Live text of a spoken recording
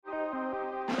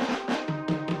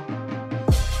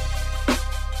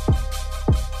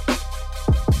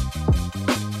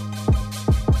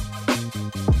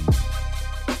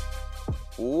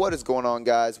What is going on,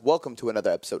 guys? Welcome to another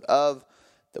episode of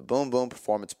the Boom Boom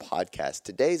Performance Podcast.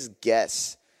 Today's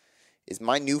guest is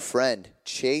my new friend,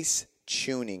 Chase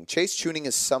Chewning. Chase Chewning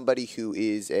is somebody who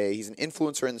he's an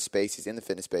influencer in the space. He's in the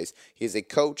fitness space. He is a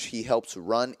coach. He helps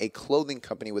run a clothing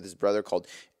company with his brother called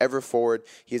Everforward.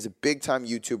 He is a big-time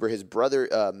YouTuber. His brother,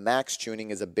 Max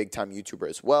Chewning, is a big-time YouTuber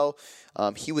as well.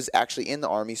 He was actually in the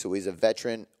Army, so he's a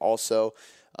veteran also.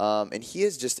 And he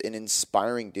is just an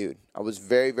inspiring dude. I was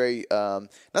very, very, not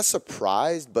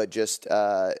surprised, but just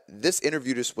this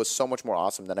interview just was so much more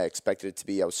awesome than I expected it to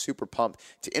be. I was super pumped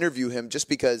to interview him just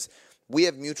because we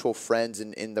have mutual friends,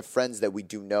 and in the friends that we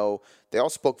do know, they all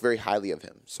spoke very highly of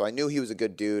him. So I knew he was a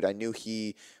good dude. I knew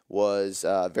he was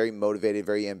very motivated,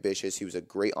 very ambitious. He was a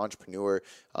great entrepreneur,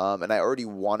 and I already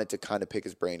wanted to kind of pick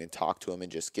his brain and talk to him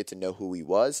and just get to know who he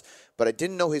was. But I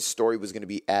didn't know his story was going to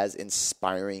be as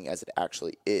inspiring as it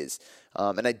actually is.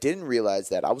 And I didn't realize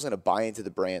that I was going to buy into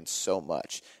the brand so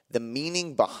much. The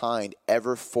meaning behind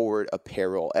Everforward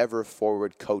Apparel,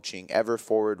 Everforward Coaching,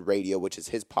 Everforward Radio, which is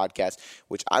his podcast,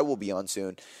 which I will be on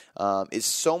soon, is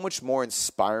so much more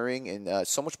inspiring and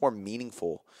so much more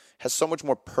meaningful, has so much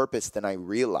more purpose than I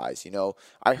realized. You know,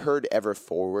 I heard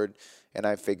Everforward and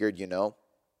I figured, you know,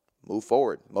 move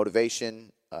forward,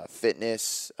 motivation,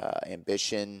 fitness,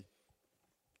 ambition,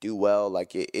 do well,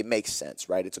 like it makes sense,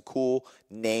 right? It's a cool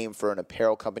name for an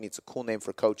apparel company. It's a cool name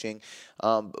for coaching.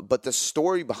 But the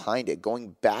story behind it,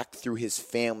 going back through his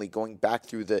family, going back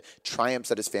through the triumphs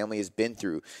that his family has been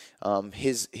through,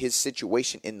 his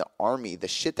situation in the Army, the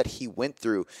shit that he went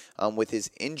through with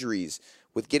his injuries,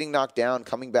 with getting knocked down,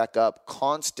 coming back up,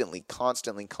 constantly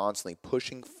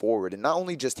pushing forward. And not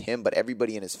only just him, but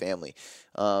everybody in his family.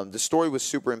 The story was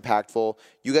super impactful.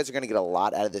 You guys are going to get a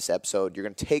lot out of this episode. You're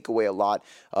going to take away a lot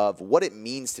of what it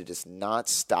means to just not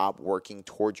stop working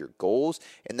towards your goals,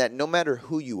 and that no matter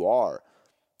who you are,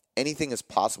 anything is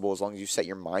possible as long as you set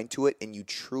your mind to it and you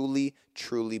truly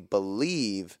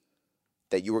believe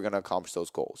that you are going to accomplish those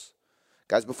goals.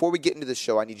 Guys, before we get into the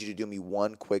show, I need you to do me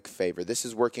one quick favor. This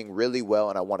is working really well,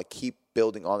 and I want to keep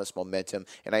building on this momentum,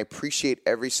 and I appreciate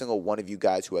every single one of you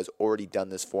guys who has already done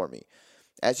this for me.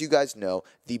 As you guys know,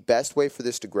 the best way for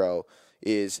this to grow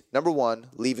is, number one,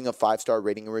 leaving a 5-star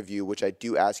rating and review, which I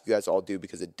do ask you guys all do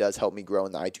because it does help me grow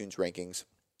in the iTunes rankings.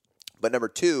 But number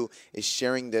two is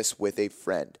sharing this with a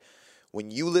friend. When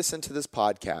you listen to this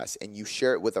podcast and you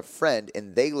share it with a friend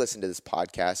and they listen to this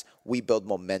podcast, we build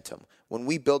momentum. When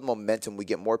we build momentum, we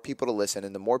get more people to listen,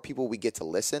 and the more people we get to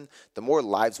listen, the more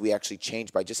lives we actually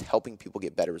change by just helping people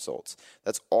get better results.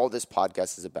 That's all this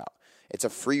podcast is about. It's a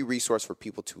free resource for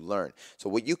people to learn. So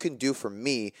what you can do for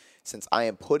me, since I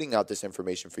am putting out this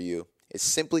information for you, is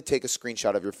simply take a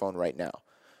screenshot of your phone right now.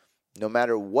 No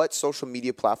matter what social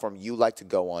media platform you like to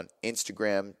go on,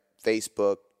 Instagram,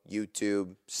 Facebook,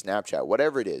 YouTube, Snapchat,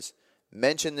 whatever it is,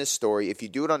 mention this story. If you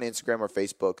do it on Instagram or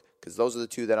Facebook, because those are the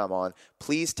two that I'm on,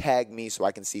 please tag me so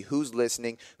I can see who's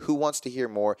listening, who wants to hear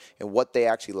more, and what they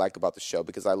actually like about the show,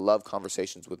 because I love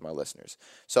conversations with my listeners.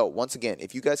 So once again,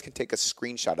 if you guys can take a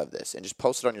screenshot of this and just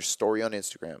post it on your story on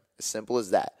Instagram, as simple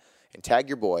as that, and tag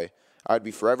your boy, I would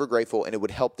be forever grateful, and it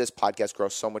would help this podcast grow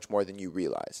so much more than you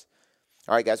realize.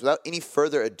 All right, guys, without any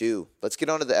further ado, let's get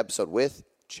on to the episode with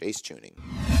Chase Chewning.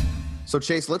 So,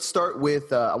 Chase, let's start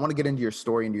with, I want to get into your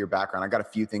story, into your background. I got a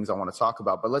few things I want to talk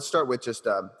about, but let's start with just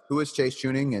who is Chase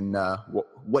Chewning and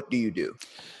what do you do?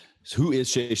 So who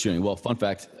is Chase Chewning? Well, fun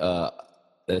fact,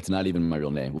 it's not even my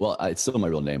real name. Well, it's still my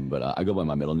real name, but I go by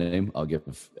my middle name. I'll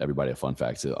give everybody a fun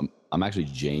fact. So I'm actually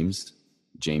James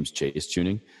Chase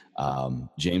Chewning.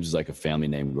 James is like a family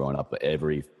name growing up.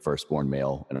 Every firstborn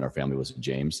male in our family was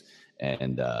James.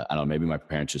 And I don't know, maybe my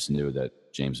parents just knew that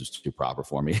James was too proper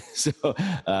for me. So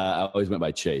I always went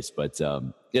by Chase. But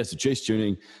so Chase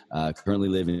Chewning, currently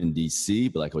living in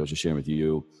DC. But like I was just sharing with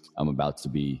you, I'm about to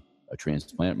be a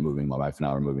transplant, my wife and I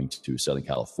are moving to Southern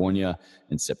California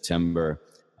in September.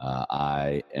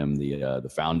 I am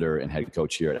the founder and head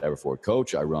coach here at Everforward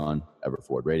Coach. I run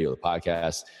Everforward Radio, the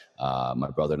podcast. My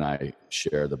brother and I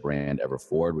share the brand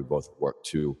Everforward. We both work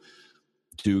to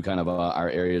kind of our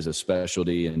areas of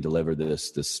specialty and deliver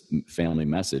this family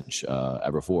message,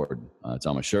 Everforward. It's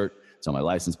on my shirt. It's on my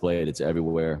license plate. It's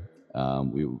everywhere.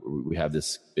 We have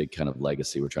this big kind of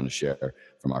legacy we're trying to share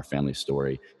from our family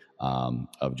story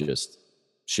of just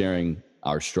sharing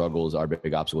our struggles, our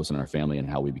big obstacles in our family, and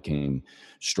how we became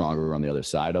stronger on the other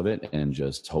side of it. And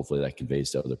just hopefully that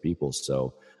conveys to other people.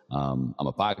 So I'm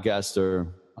a podcaster.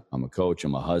 I'm a coach.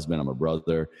 I'm a husband. I'm a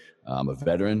brother. I'm a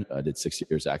veteran. I did 6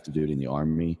 years active duty in the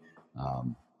Army.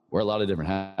 wear a lot of different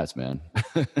hats, man.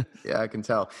 Yeah, I can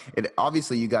tell. It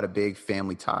obviously you got a big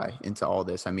family tie into all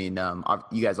this. I mean,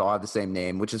 you guys all have the same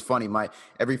name, which is funny.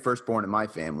 Every firstborn in my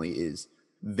family is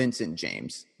Vincent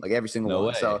James, like every single No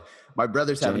one. way. So my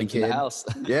brother's having a James in the kid. house.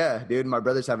 Yeah, dude, my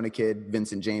brother's having a kid,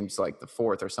 Vincent James, like the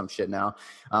fourth or some shit now.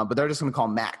 But they're just gonna call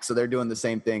him Max. So they're doing the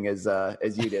same thing as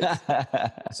you did.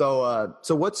 So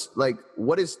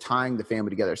what is tying the family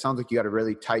together? It sounds like you got a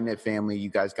really tight knit family. You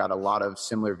guys got a lot of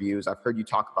similar views. I've heard you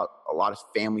talk about a lot of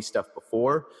family stuff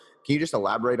before. Can you just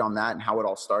elaborate on that and how it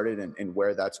all started and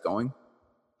where that's going?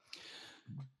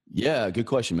 Yeah, good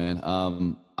question,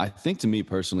 man. I think to me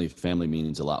personally, family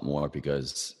means a lot more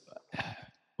because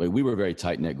we were very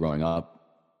tight knit growing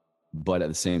up, but at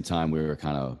the same time, we were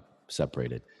kind of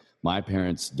separated. My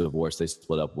parents divorced. They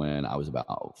split up when I was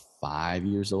about 5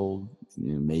 years old,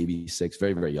 maybe 6,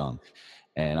 very, very young.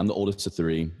 And I'm the oldest of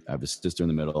 3. I have a sister in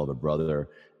the middle, I have a brother.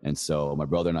 And so my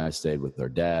brother and I stayed with our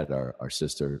dad. Our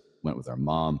sister went with our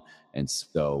mom. And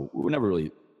so we were never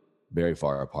really very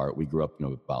far apart. We grew up,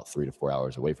 about 3 to 4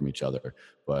 hours away from each other,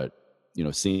 but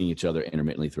seeing each other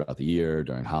intermittently throughout the year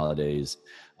during holidays.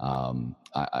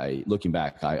 I looking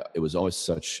back, it was always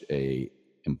such a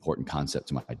important concept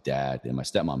to my dad and my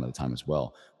stepmom at the time as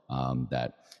well,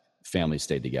 that families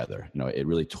stayed together. It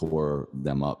really tore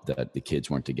them up that the kids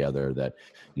weren't together, that,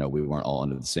 we weren't all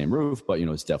under the same roof, but,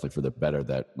 it's definitely for the better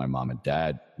that my mom and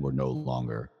dad were no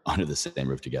longer under the same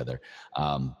roof together.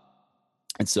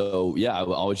 And so, yeah, I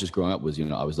always just growing up was,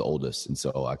 I was the oldest. And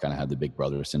so I kind of had the big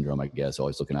brother syndrome, I guess,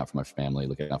 always looking out for my family,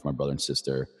 looking out for my brother and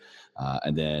sister.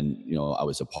 And then, I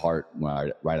was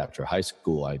right after high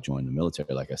school, I joined the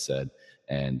military, like I said.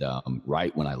 And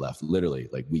right when I left, literally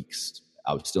like weeks,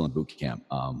 I was still in boot camp,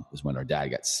 was when our dad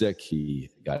got sick. He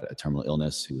got a terminal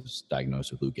illness. He was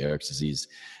diagnosed with Lou Gehrig's disease.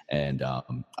 And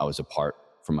I was apart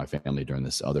from my family during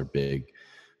this other big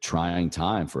trying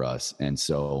time for us. And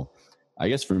so I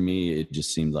guess for me, it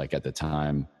just seemed like at the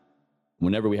time,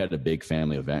 whenever we had a big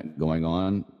family event going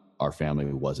on, our family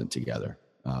wasn't together.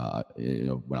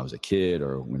 When I was a kid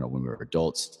or when we were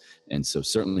adults. And so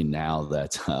certainly now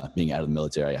that being out of the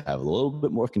military, I have a little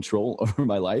bit more control over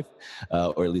my life,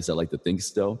 or at least I like to think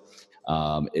so.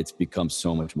 It's become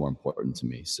so much more important to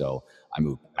me. So I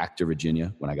moved back to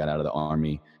Virginia when I got out of the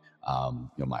Army.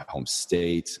 My home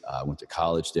state. I went to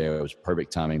college there. It was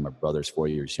perfect timing. My brother's 4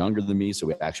 years younger than me, so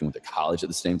we actually went to college at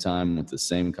the same time. Went to the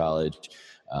same college,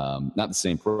 not the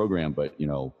same program, but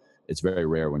it's very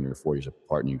rare when you're 4 years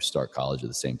apart and you start college at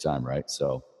the same time, right?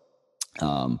 So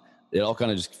it all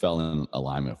kind of just fell in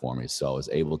alignment for me. So I was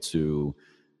able to,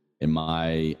 in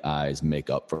my eyes, make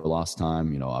up for lost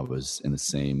time. I was in the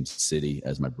same city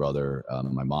as my brother,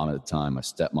 my mom at the time. My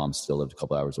stepmom still lived a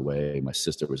couple hours away. My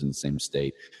sister was in the same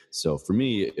state. So for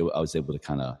me, I was able to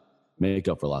kind of make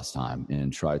up for lost time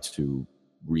and try to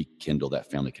rekindle that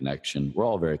family connection. We're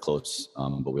all very close,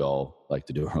 but we all like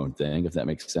to do our own thing, if that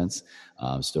makes sense.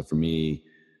 So for me,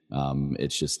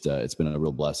 it's just, it's been a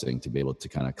real blessing to be able to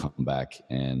kind of come back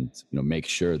and, make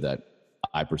sure that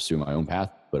I pursue my own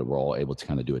path, but we're all able to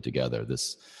kind of do it together.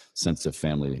 This sense of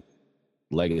family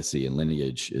legacy and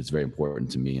lineage is very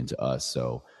important to me and to us.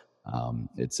 So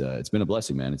it's been a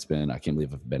blessing, man. I can't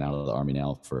believe I've been out of the Army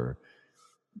now for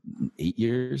 8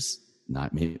 years,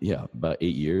 about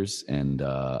 8 years. And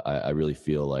I really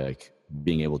feel like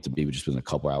being able to be just within a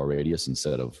couple hour radius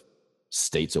instead of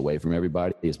states away from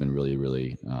everybody has been really,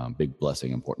 really big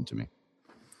blessing, important to me.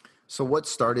 So what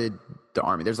started the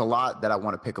Army? There's a lot that I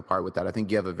want to pick apart with that. I think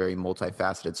you have a very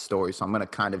multifaceted story, so I'm going to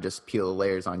kind of just peel the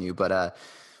layers on you. But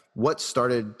what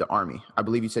started the Army? I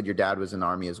believe you said your dad was in the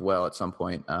Army as well at some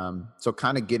point. So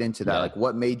kind of get into that. Yeah. Like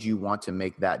what made you want to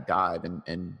make that dive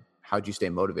and how'd you stay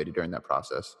motivated during that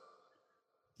process?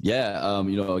 Yeah.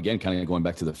 Again, kind of going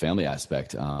back to the family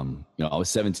aspect, I was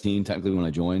 17 technically when I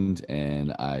joined,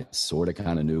 and I sort of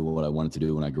kind of knew what I wanted to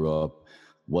do when I grew up.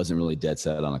 Wasn't really dead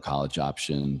set on a college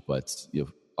option, but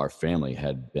our family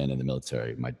had been in the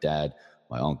military. My dad,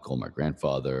 my uncle, my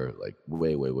grandfather, like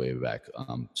way, way, way back,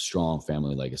 strong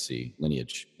family legacy,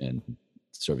 lineage, and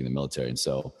serving the military. And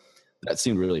so that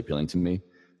seemed really appealing to me.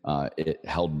 It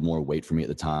held more weight for me at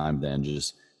the time than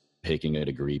just picking a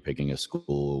degree, picking a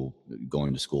school,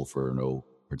 going to school for no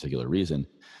particular reason.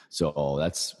 So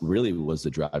that's really was the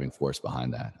driving force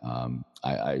behind that.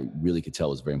 I really could tell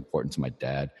it was very important to my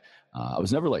dad. I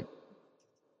was never like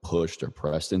pushed or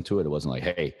pressed into it. It wasn't like,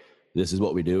 hey, this is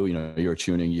what we do. You're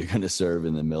tuning, you're going to serve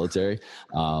in the military.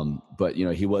 But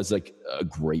he was like a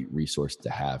great resource to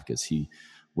have because he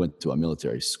went to a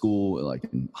military school. Like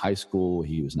in high school,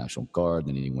 he was National Guard,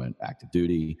 then he went active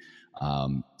duty.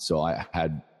 So I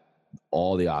had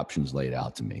all the options laid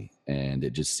out to me, and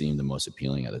it just seemed the most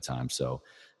appealing at the time. So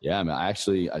Yeah, I mean,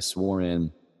 I swore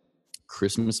in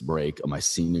Christmas break of my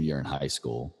senior year in high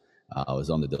school. I was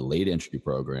on the delayed entry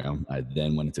program. I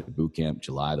then went into boot camp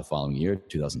July the following year,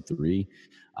 2003.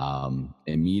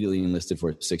 Immediately enlisted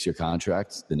for a 6-year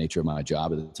contract. The nature of my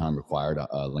job at the time required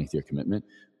a lengthier commitment.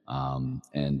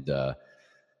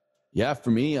 Yeah,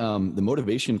 for me, the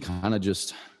motivation kind of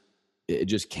it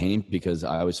just came because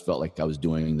I always felt like I was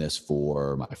doing this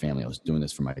for my family. I was doing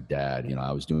this for my dad. You know,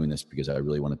 I was doing this because I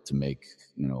really wanted to make,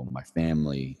 you know, my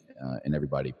family and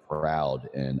everybody proud.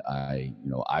 And I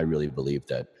really believe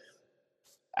that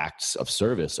acts of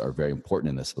service are very important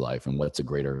in this life. And what's a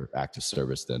greater act of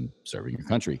service than serving your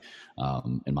country,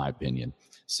 in my opinion.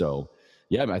 So,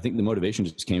 yeah, I think the motivation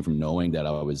just came from knowing that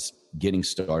I was getting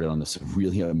started on this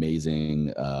really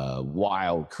amazing,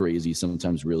 wild, crazy,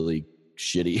 sometimes really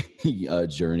shitty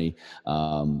journey.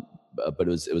 But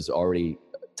it was already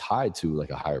tied to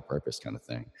like a higher purpose kind of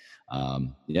thing.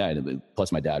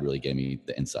 Plus my dad really gave me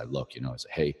the inside look, you know, it's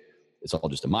like, hey, it's all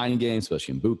just a mind game,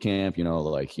 especially in boot camp, you know,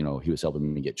 like, you know, he was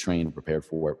helping me get trained and prepared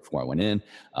for it before I went in.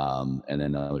 And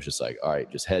then I was just like, all right,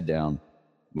 just head down,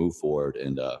 move forward,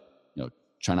 and, you know,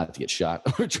 try not to get shot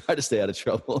or try to stay out of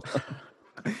trouble.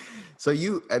 So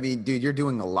dude, you're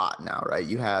doing a lot now, right?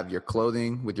 You have your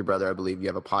clothing with your brother, I believe. You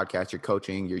have a podcast, you're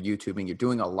coaching, you're YouTubing, you're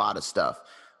doing a lot of stuff.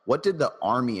 What did the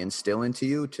Army instill into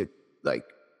you to like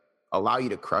allow you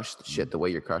to crush the shit the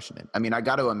way you're crushing it? I mean, I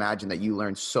got to imagine that you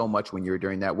learned so much when you were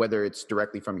doing that, whether it's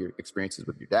directly from your experiences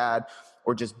with your dad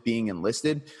or just being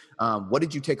enlisted. What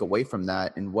did you take away from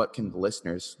that? And what can the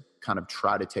listeners kind of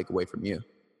try to take away from you?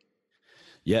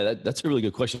 Yeah, that's a really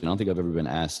good question. I don't think I've ever been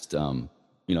asked,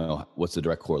 you know, what's the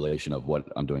direct correlation of what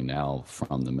I'm doing now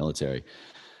from the military?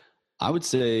 I would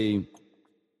say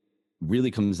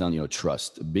really comes down, you know,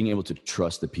 trust, being able to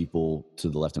trust the people to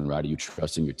the left and right of you,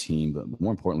 trusting your team, but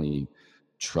more importantly,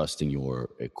 trusting your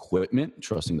equipment,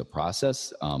 trusting the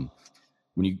process.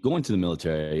 When you go into the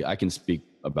military, I can speak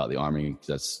about the Army.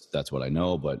 That's what I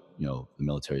know, but you know, the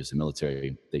military is the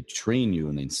military. They train you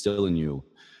and they instill in you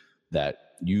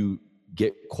that you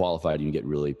get qualified and you get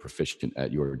really proficient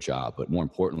at your job. But more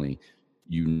importantly,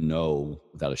 you know,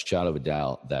 without a shadow of a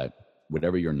doubt, that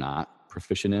whatever you're not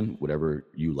proficient in, whatever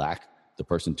you lack, the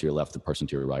person to your left, the person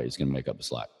to your right is going to make up the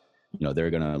slack. You know, they're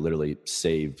going to literally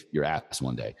save your ass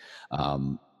one day.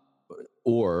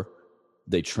 Or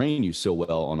they train you so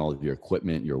well on all of your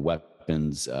equipment, your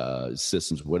weapons,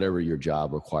 systems, whatever your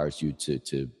job requires you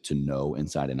to know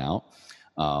inside and out,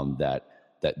 that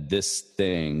this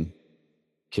thing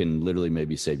can literally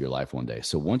maybe save your life one day.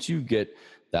 So once you get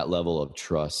that level of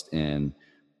trust and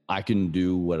I can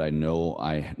do what I know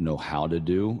how to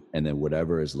do, and then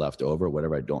whatever is left over,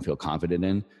 whatever I don't feel confident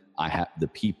in, I have the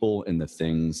people and the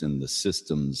things and the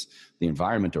systems, the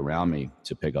environment around me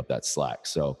to pick up that slack.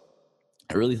 So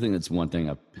I really think that's one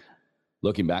thing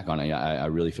looking back on it, I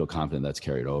really feel confident that's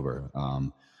carried over.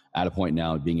 At a point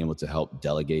now, being able to help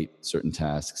delegate certain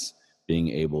tasks, being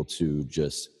able to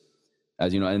just,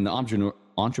 as you know, in the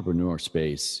entrepreneur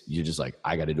space, you're just like,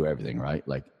 I got to do everything, right?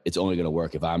 Like it's only going to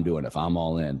work if I'm doing it, if I'm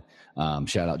all in.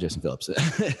 Shout out Jason Phillips.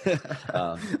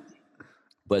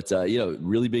 But you know,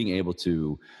 really being able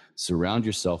to surround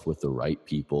yourself with the right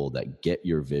people that get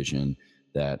your vision,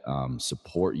 that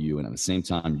support you, and at the same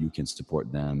time you can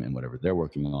support them and whatever they're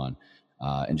working on,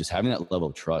 and just having that level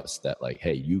of trust that like,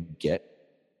 hey, you get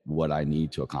what I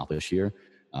need to accomplish here.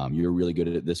 You're really good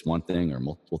at this one thing or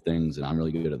multiple things, and I'm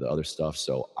really good at the other stuff.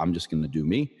 So I'm just going to do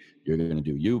me. You're going to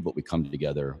do you, but we come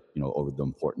together, you know, over the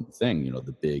important thing, you know,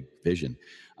 the big vision.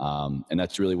 And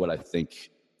that's really what I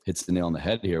think hits the nail on the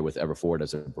head here with Everforward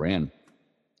as a brand.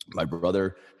 My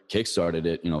brother kickstarted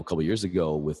it, you know, a couple of years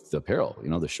ago with the apparel, you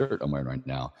know, the shirt I'm wearing right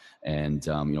now. And,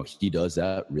 you know, he does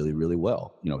that really, really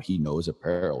well. You know, he knows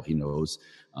apparel. He knows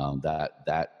that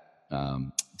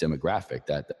demographic,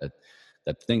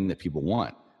 that thing that people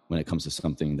want when it comes to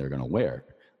something they're going to wear.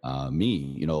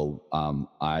 Me, you know,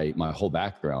 my whole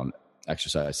background,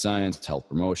 exercise science, health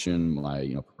promotion, my,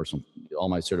 you know, all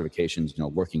my certifications, you know,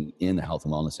 working in the health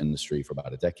and wellness industry for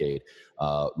about a decade,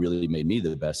 really made me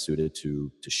the best suited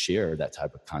to share that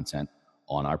type of content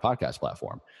on our podcast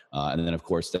platform. And then of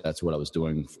course, that's what I was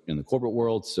doing in the corporate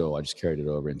world. So I just carried it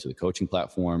over into the coaching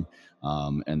platform.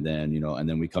 And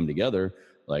then we come together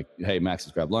like, hey, Max,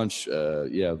 let's grab lunch.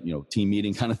 Team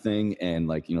meeting kind of thing. And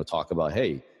like, you know, talk about,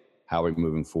 hey, how are we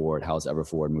moving forward? How's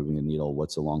Everforward moving the needle?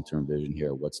 What's the long-term vision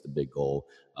here? What's the big goal?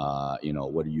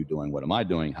 What are you doing? What am I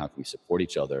doing? How can we support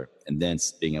each other? And then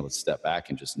being able to step back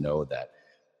and just know that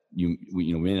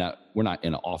we're not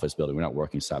in an office building. We're not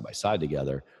working side by side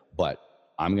together, but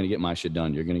I'm going to get my shit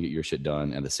done. You're going to get your shit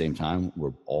done. At the same time,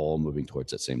 we're all moving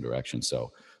towards that same direction.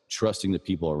 So trusting the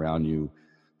people around you,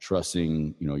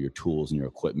 trusting, your tools and your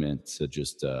equipment to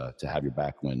just to have your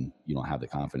back when you don't have the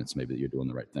confidence maybe that you're doing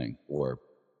the right thing, or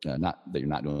not that you're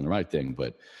not doing the right thing,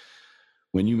 but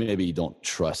when you maybe don't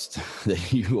trust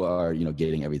that you are,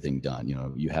 getting everything done.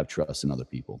 You have trust in other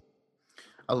people.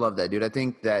 I love that, dude. I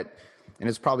think that, and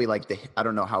it's probably like I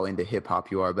don't know how into hip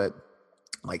hop you are, but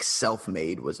like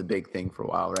self-made was a big thing for a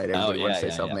while, right? Everybody wants to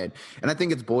say self-made. Yeah. And I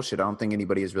think it's bullshit. I don't think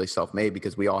anybody is really self-made,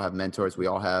 because we all have mentors. We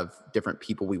all have different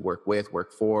people we work with,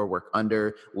 work for, work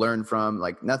under, learn from.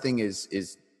 Like nothing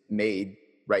is made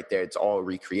right there. It's all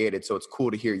recreated. So it's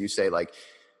cool to hear you say, like,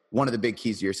 one of the big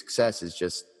keys to your success is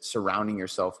just surrounding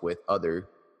yourself with other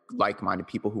like-minded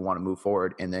people who want to move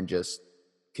forward, and then just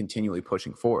continually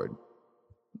pushing forward.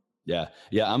 Yeah.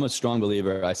 I'm a strong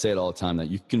believer. I say it all the time that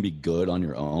you can be good on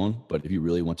your own, but if you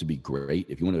really want to be great,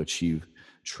 if you want to achieve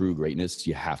true greatness,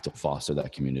 you have to foster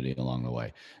that community along the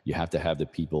way. You have to have the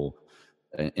people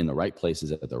in the right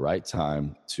places at the right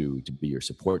time to be your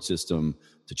support system,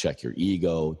 to check your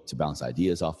ego, to bounce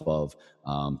ideas off of,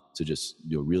 to just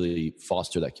really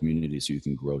foster that community so you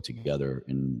can grow together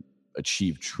and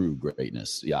achieve true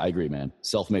greatness. Yeah, I agree, man.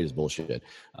 Self-made is bullshit.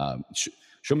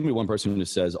 Show me one person who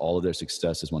says all of their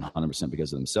success is 100%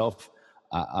 because of themselves.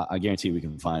 I guarantee we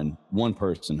can find one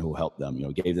person who helped them,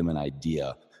 gave them an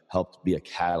idea, helped be a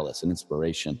catalyst, an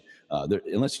inspiration.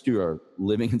 Unless you are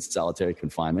living in solitary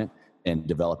confinement and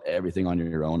develop everything on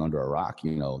your own under a rock,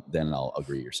 then I'll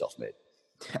agree you're self-made.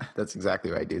 Yeah, that's exactly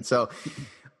right, dude. So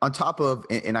on top of,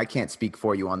 and I can't speak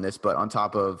for you on this, but on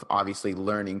top of obviously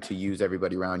learning to use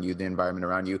everybody around you, the environment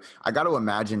around you, I got to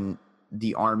imagine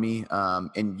the Army,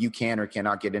 and you can or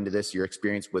cannot get into this, your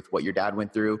experience with what your dad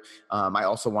went through. I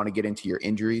also want to get into your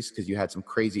injuries, because you had some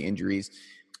crazy injuries.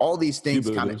 All these things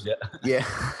kind of, yeah.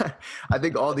 I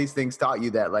think all these things taught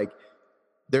you that, like,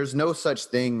 there's no such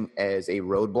thing as a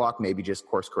roadblock, maybe just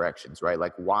course corrections, right?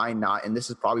 Like, why not? And this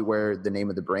is probably where the name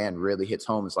of the brand really hits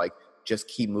home, is like, just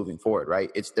keep moving forward, right?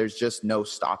 There's just no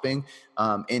stopping.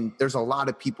 And there's a lot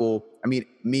of people, I mean,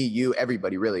 me, you,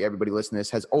 everybody listening to this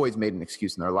has always made an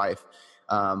excuse in their life.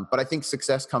 But I think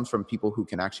success comes from people who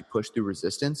can actually push through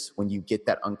resistance when you get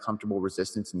that uncomfortable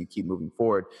resistance and you keep moving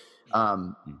forward.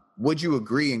 Would you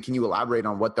agree? And can you elaborate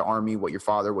on what the Army, what your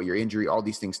father, what your injury, all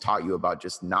these things taught you about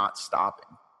just not stopping?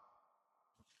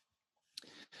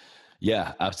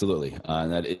 Yeah, absolutely.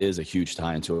 And that is a huge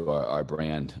tie into our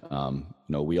brand.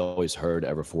 We always heard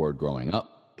Everforward growing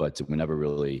up, but we never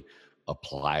really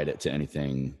applied it to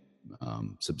anything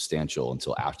substantial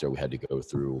until after we had to go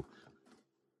through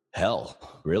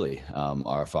hell, really.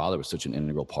 Our father was such an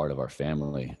integral part of our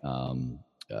family.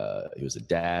 He was a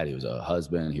dad, he was a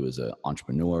husband, he was an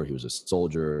entrepreneur, he was a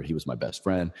soldier, he was my best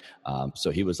friend.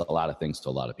 So he was a lot of things to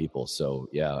a lot of people. So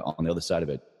yeah, on the other side of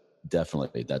it,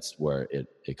 definitely that's where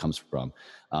it comes from.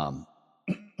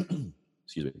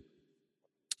 Excuse me.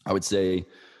 I would say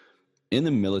in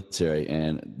the military,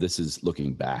 and this is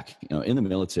looking back, in the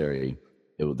military,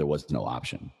 there was no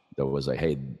option. There was like,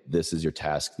 hey, this is your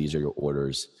task, these are your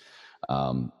orders.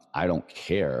 I don't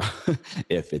care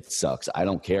if it sucks. I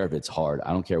don't care if it's hard.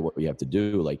 I don't care what we have to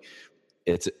do. Like,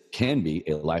 it can be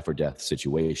a life or death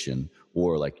situation,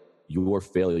 or like your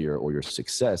failure or your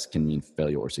success can mean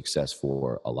failure or success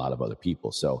for a lot of other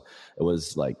people. So it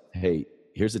was like, hey,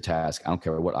 here's the task. I don't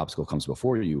care what obstacle comes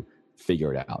before you,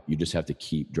 figure it out. You just have to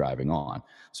keep driving on.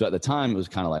 So at the time, it was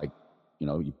kind of like,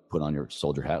 you put on your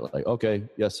soldier hat, like, okay,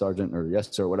 yes, Sergeant, or yes,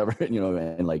 sir, whatever,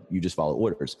 and like, you just follow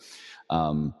orders.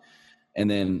 And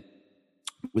then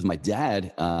with my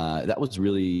dad, that was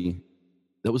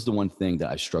the one thing that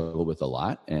I struggled with a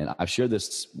lot. And I've shared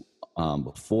this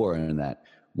before, in that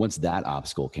once that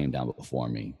obstacle came down before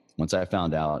me, once I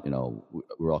found out,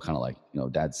 we're all kind of like,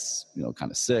 Dad's,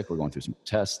 kind of sick, we're going through some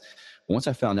tests. But once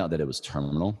I found out that it was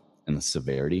terminal and the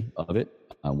severity of it,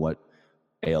 what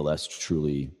ALS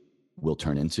truly will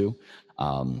turn into,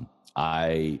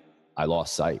 I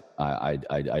lost sight. I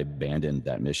abandoned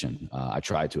that mission. I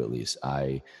tried to, at least.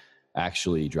 I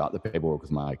actually dropped the paperwork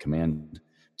with my command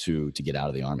to get out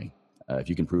of the Army. If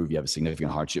you can prove you have a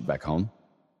significant hardship back home,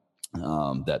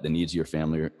 that the needs of your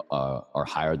family are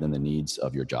higher than the needs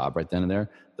of your job right then and there,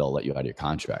 they'll let you out of your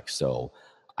contract. So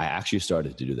I actually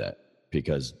started to do that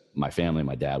because my family,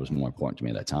 my dad was more important to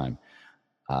me at that time.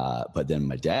 But then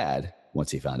my dad,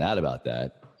 once he found out about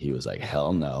that, he was like,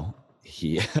 hell no.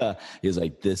 He was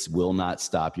like, this will not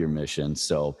stop your mission.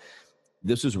 So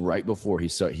this was right before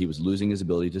he was losing his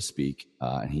ability to speak.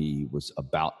 And he was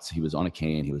on a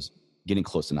cane. He was getting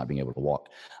close to not being able to walk.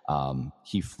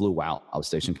 He flew out. I was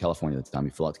stationed in California at the time.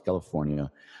 He flew out to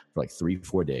California for like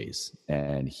 3-4 days.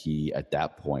 And at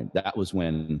that point, that was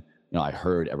when I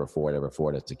heard ever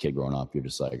forward as a kid growing up. You're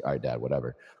just like, all right, Dad,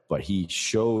 whatever. But he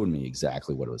showed me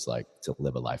exactly what it was like to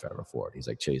live a life ever forward. He's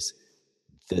like, Chase,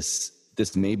 this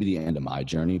may be the end of my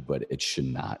journey, but it should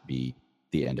not be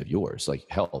the end of yours. Like,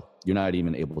 hell, you're not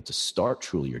even able to start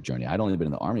truly your journey. I'd only been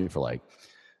in the Army for like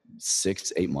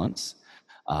 6-8 months.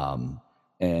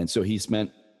 And so he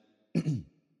spent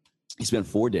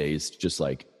 4 days just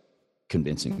like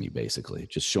convincing me, basically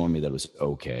just showing me that it was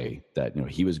okay, that,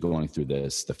 he was going through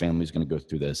this, the family's going to go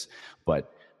through this,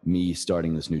 but me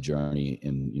starting this new journey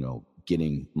and,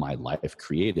 getting my life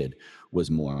created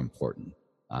was more important.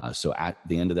 So at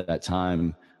the end of that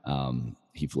time,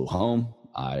 he flew home.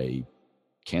 I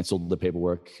canceled the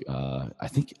paperwork. I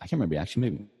can't remember,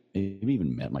 actually, maybe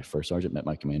even met my first sergeant, met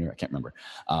my commander. I can't remember.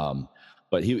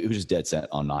 But he was just dead set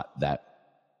on not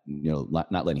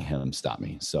letting him stop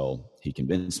me. So he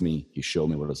convinced me, he showed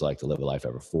me what it was like to live a life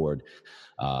ever forward.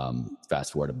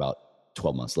 Fast forward about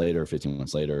 12 months later, 15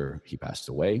 months later, he passed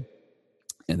away.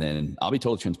 And then I'll be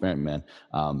totally transparent, man.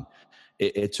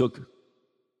 It took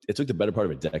the better part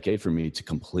of a decade for me to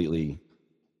completely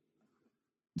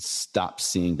stop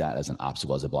seeing that as an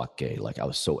obstacle, as a blockade. Like, I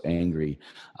was so angry.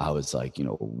 I was like,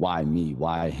 why me?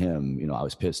 Why him? I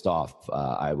was pissed off.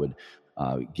 I would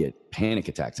get panic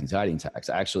attacks, anxiety attacks.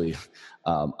 Actually,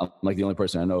 I'm like the only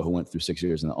person I know who went through 6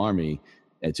 years in the Army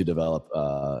and to develop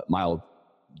mild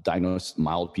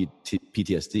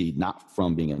PTSD, not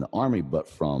from being in the Army, but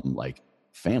from like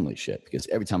family shit. Because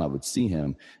every time I would see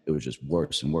him, it was just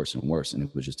worse and worse and worse, and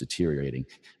it was just deteriorating.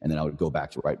 And then I would go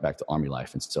right back to Army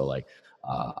life. And so like,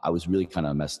 I was really kind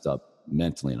of messed up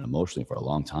mentally and emotionally for a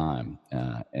long time.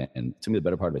 And it took me the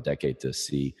better part of a decade to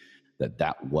see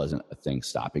that wasn't a thing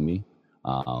stopping me.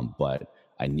 But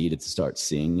I needed to start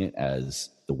seeing it as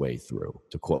the way through.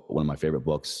 To quote one of my favorite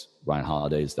books, Ryan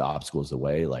Holiday's The Obstacle is the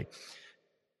Way. Like,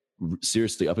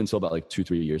 seriously, up until about like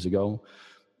 2-3 years ago,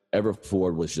 ever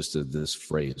forward was just this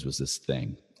phrase, was this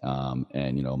thing.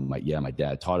 And my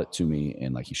dad taught it to me,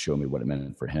 and like, he showed me what it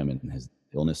meant for him in his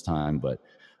illness time. But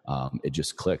it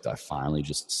just clicked. I finally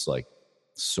just like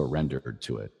surrendered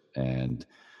to it. And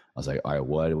I was like, all right,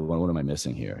 what am I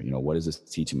missing here? What is this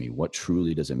teaching me? What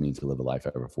truly does it mean to live a life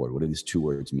ever forward? What do these 2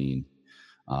 words mean?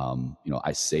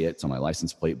 I say it on my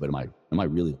license plate, but am I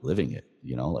really living it?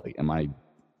 Like, am I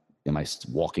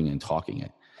walking and talking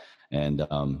it? And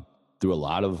through a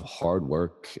lot of hard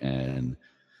work and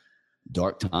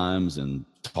dark times and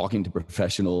talking to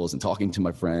professionals and talking to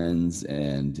my friends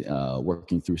and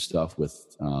working through stuff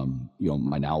with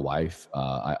my now wife,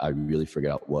 I really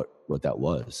figured out what that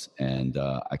was. And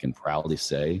I can proudly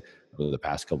say over the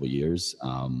past couple of years,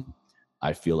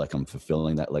 I feel like I'm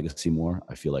fulfilling that legacy more.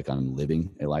 I feel like I'm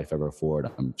living a life ever forward.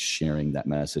 I'm sharing that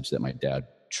message that my dad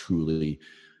truly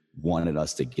wanted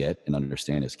us to get and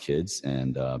understand as kids,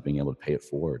 and being able to pay it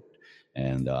forward.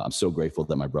 And I'm so grateful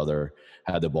that my brother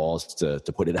had the balls to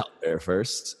put it out there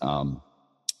first, to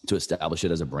establish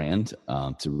it as a brand,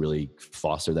 to really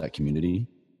foster that community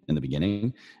in the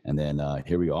beginning. And then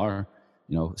here we are,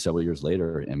 several years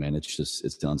later, and man,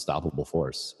 it's the unstoppable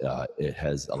force. It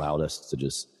has allowed us to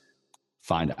just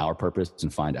find our purpose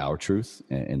and find our truth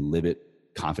and live it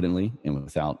confidently and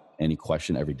without any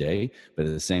question every day. But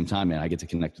at the same time, man, I get to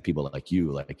connect with people like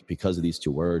you. Like, because of these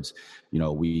 2 words,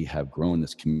 we have grown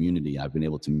this community. I've been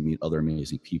able to meet other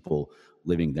amazing people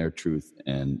living their truth,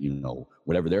 and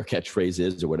whatever their catchphrase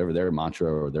is or whatever their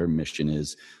mantra or their mission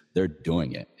is, they're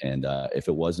doing it. And if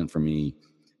it wasn't for me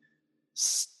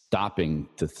stopping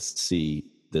to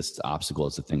see this obstacle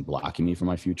as the thing blocking me from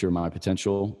my future, my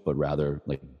potential, but rather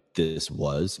like, this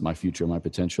was my future, my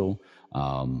potential.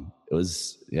 It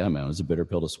was a bitter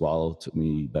pill to swallow. It took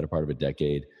me better part of a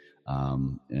decade.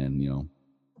 And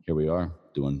here we are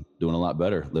doing a lot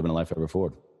better, living a life ever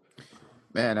forward.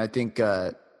 Man, I think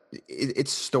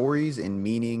it's stories and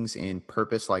meanings and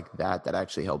purpose like that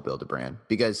actually help build a brand,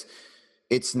 because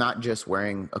it's not just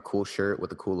wearing a cool shirt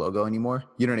with a cool logo anymore.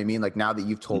 You know what I mean? Like, now that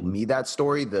you've told me that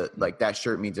story, that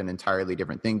shirt means an entirely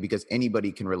different thing, because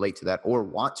anybody can relate to that or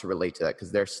want to relate to that,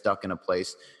 because they're stuck in a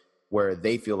place where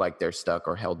they feel like they're stuck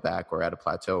or held back or at a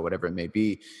plateau or whatever it may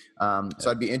be.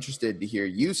 So I'd be interested to hear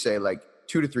you say, like,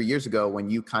 2 to 3 years ago, when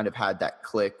you kind of had that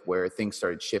click where things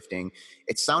started shifting,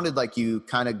 it sounded like you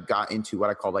kind of got into what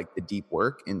I call like the deep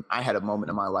work. And I had a moment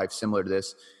in my life similar to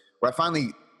this, where I finally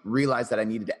realized that I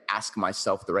needed to ask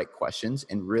myself the right questions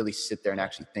and really sit there and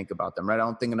actually think about them, right? I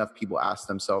don't think enough people ask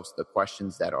themselves the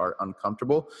questions that are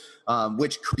uncomfortable,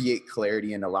 which create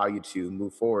clarity and allow you to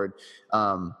move forward.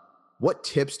 What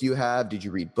tips do you have? Did you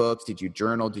read books? Did you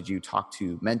journal? Did you talk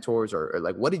to mentors? Or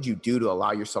like, what did you do to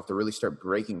allow yourself to really start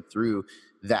breaking through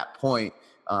that point?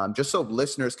 just so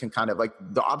listeners can kind of like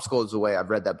The Obstacle is the Way. I've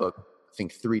read that book, I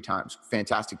think 3 times.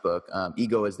 Fantastic book.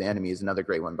 Ego is the Enemy is another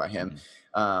great one by him.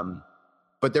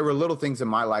 But there were little things in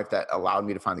my life that allowed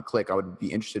me to find the click. I would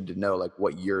be interested to know like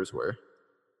what yours were.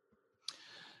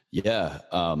 Yeah,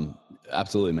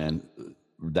 absolutely, man.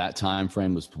 That time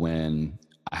frame was when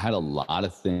I had a lot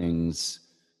of things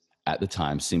at the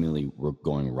time seemingly were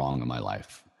going wrong in my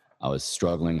life. I was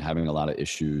struggling, having a lot of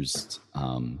issues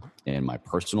in my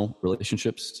personal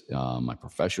relationships, my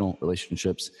professional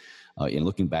relationships. And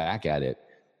looking back at it,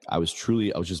 I was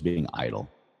just being idle.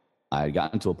 I had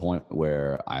gotten to a point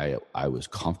where I was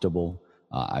comfortable.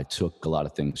 I took a lot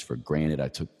of things for granted. I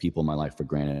took people in my life for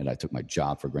granted. I took my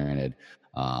job for granted.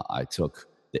 I took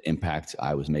the impact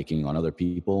I was making on other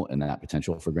people and that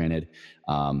potential for granted.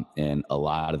 And a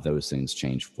lot of those things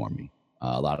changed for me.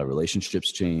 A lot of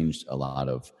relationships changed. A lot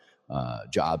of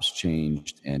jobs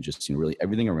changed. And just, really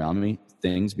everything around me,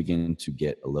 things began to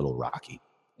get a little rocky.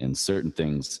 And certain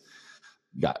things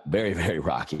got very, very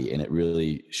rocky. And it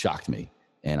really shocked me.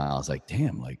 And I was like,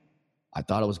 damn, like I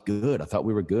thought I was good. I thought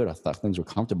we were good. I thought things were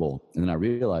comfortable. And then I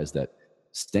realized that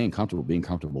staying comfortable, being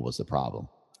comfortable was the problem.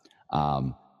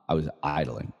 I was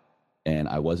idling and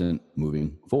I wasn't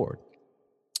moving forward.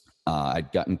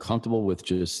 I'd gotten comfortable with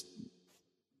just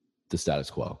the status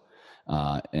quo,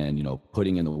 and,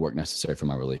 putting in the work necessary for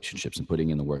my relationships and putting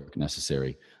in the work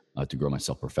necessary to grow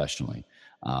myself professionally.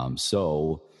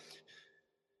 So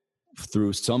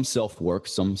through some self-work,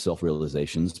 some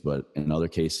self-realizations, but in other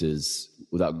cases,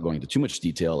 without going into too much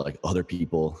detail, like other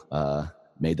people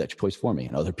made that choice for me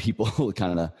and other people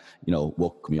kind of,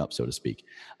 woke me up, so to speak.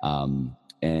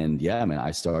 And yeah, man, I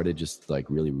started just like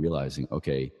really realizing,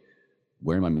 okay,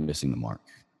 where am I missing the mark?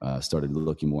 Started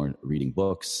looking more, reading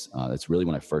books. That's really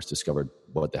when I first discovered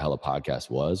what the hell a podcast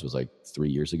was like 3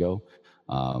 years ago.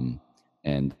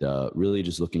 And really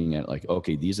just looking at like,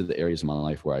 okay, these are the areas of my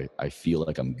life where I feel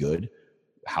like I'm good.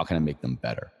 How can I make them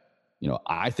better?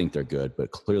 I think they're good, but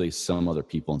clearly some other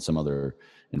people and some other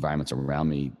environments around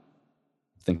me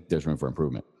think there's room for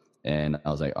improvement. And I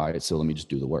was like, all right, so let me just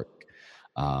do the work.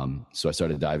 So I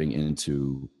started diving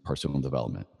into personal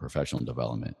development, professional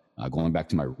development, going back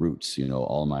to my roots,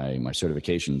 all my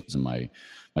certifications and my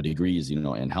degrees,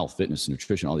 and health, fitness, and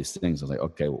nutrition, all these things. I was like,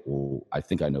 okay, well, I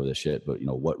think I know this shit, but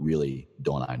what really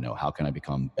don't I know? How can I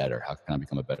become better? How can I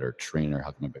become a better trainer?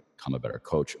 How can I become a better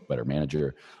coach, a better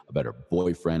manager, a better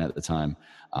boyfriend at the time,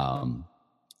 a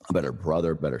better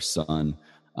brother, better son?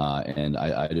 And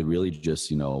I did really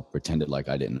just, pretended like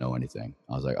I didn't know anything.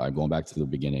 I was like, I'm going back to the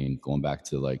beginning, going back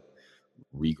to like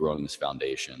regrowing this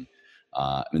foundation.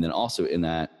 And then also in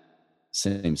that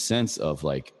same sense of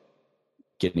like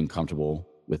getting comfortable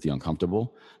with the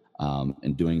uncomfortable,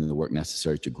 and doing the work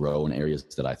necessary to grow in areas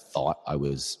that I thought I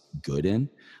was good in,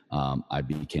 I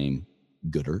became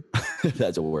gooder. If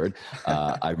that's a word.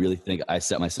 I really think I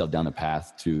set myself down a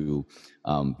path to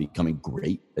becoming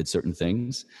great at certain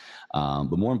things.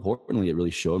 But more importantly, it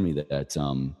really showed me that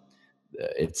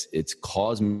it's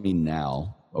caused me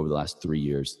now over the last 3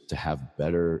 years to have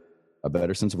a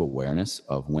better sense of awareness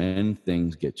of when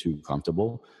things get too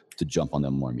comfortable to jump on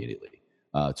them more immediately.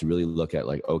 To really look at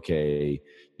like, okay,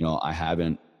 I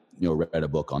haven't read a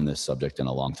book on this subject in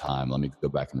a long time. Let me go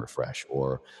back and refresh.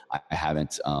 Or I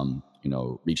haven't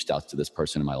reached out to this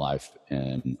person in my life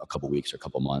in a couple weeks or a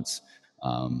couple months,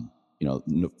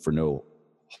 for no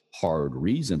hard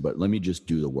reason, but let me just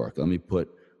do the work. Let me put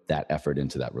that effort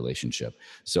into that relationship.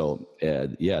 So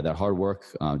that hard work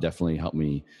definitely helped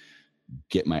me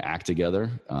get my act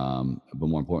together. But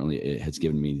more importantly, it has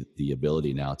given me the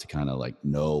ability now to kind of like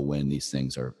know when these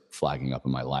things are flagging up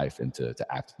in my life and to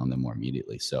act on them more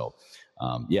immediately. So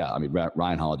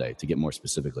Ryan Holiday, to get more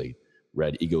specifically,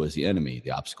 read Ego is the Enemy,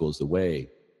 The Obstacle is the Way.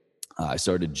 I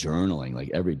started journaling like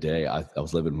every day. I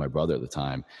was living with my brother at the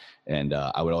time, and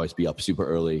I would always be up super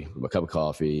early with my cup of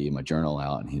coffee, my journal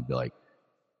out, and he'd be like,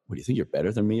 "What do you think, you're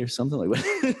better than me or something?" Like,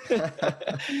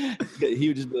 he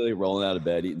would just be like rolling out of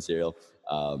bed, eating cereal.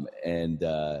 I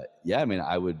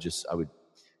would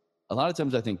a lot of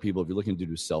times I think people, if you're looking to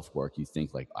do self-work, you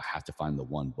think like, I have to find the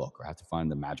one book or I have to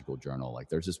find the magical journal. Like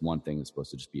there's this one thing that's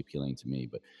supposed to just be appealing to me.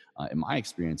 But in my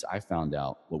experience, I found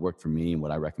out what worked for me and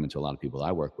what I recommend to a lot of people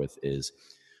I work with is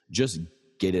just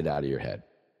get it out of your head.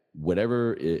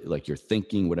 Whatever you're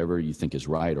thinking, whatever you think is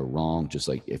right or wrong, just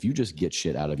like if you just get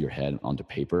shit out of your head onto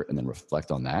paper and then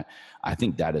reflect on that, I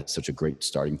think that is such a great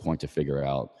starting point to figure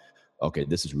out, okay,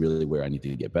 this is really where I need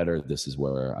to get better. This is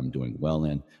where I'm doing well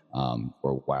in.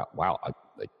 Or wow,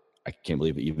 I can't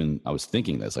believe even I was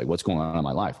thinking this. Like, what's going on in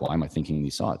my life? Why am I thinking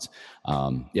these thoughts?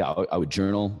 I would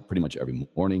journal pretty much every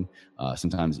morning,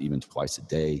 sometimes even twice a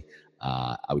day.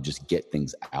 I would just get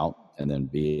things out and then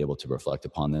be able to reflect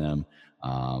upon them.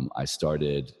 I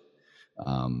started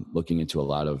looking into a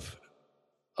lot of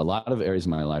areas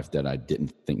in my life that I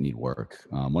didn't think need work.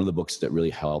 One of the books that really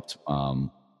helped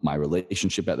my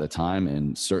relationship at the time,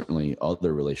 and certainly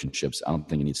other relationships, I don't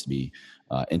think it needs to be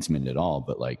intimate at all,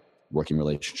 but like working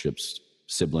relationships,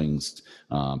 siblings,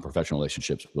 professional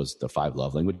relationships, was the 5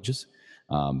 love languages.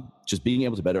 Just being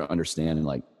able to better understand and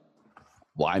like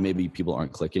why maybe people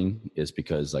aren't clicking is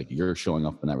because like you're showing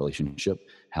up in that relationship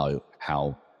how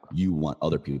you want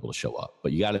other people to show up.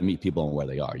 But you got to meet people on where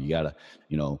they are. You got to,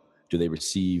 do they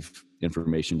receive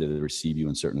information? Do they receive you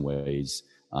in certain ways?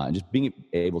 And just being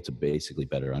able to basically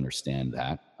better understand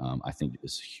that, I think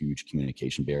is a huge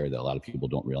communication barrier that a lot of people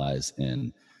don't realize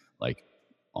in like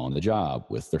on the job,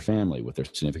 with their family, with their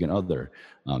significant other.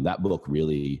 That book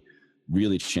really,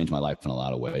 really changed my life in a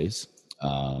lot of ways.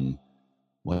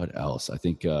 What else? I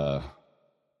think,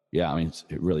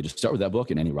 really just start with that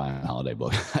book and any Ryan Holiday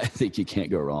book. I think you can't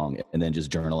go wrong, and then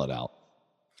just journal it out.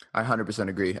 I 100%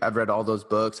 agree. I've read all those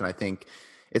books, and I think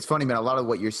it's funny, man. A lot of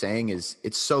what you're saying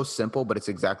it's so simple, but it's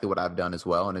exactly what I've done as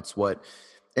well. And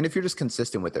and if you're just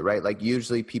consistent with it, right? Like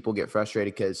usually people get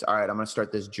frustrated because, all right, I'm going to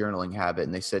start this journaling habit,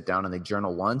 and they sit down and they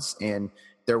journal once and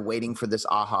they're waiting for this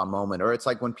aha moment. Or it's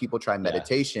like when people try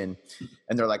meditation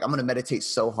and they're like, I'm going to meditate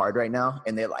so hard right now.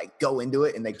 And they like go into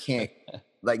it and they can't,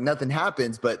 like nothing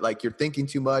happens, but like you're thinking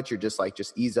too much. You're just like,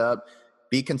 just ease up,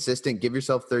 be consistent, give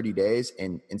yourself 30 days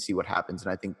and see what happens.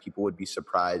 And I think people would be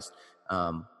surprised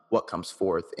what comes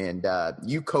forth. And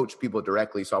you coach people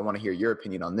directly, so I want to hear your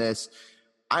opinion on this.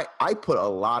 I put a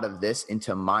lot of this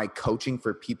into my coaching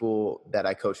for people that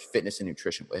I coach fitness and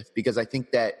nutrition with, because I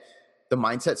think that the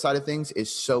mindset side of things is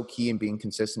so key in being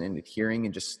consistent and adhering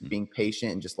and just being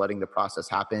patient and just letting the process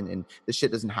happen. And this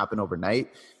shit doesn't happen overnight.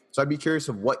 So I'd be curious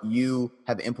of what you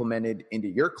have implemented into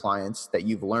your clients that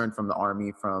you've learned from the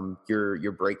Army, from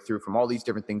your breakthrough, from all these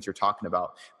different things you're talking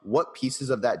about. What pieces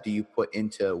of that do you put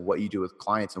into what you do with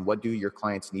clients, and what do your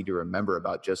clients need to remember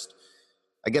about just,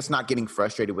 I guess, not getting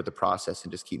frustrated with the process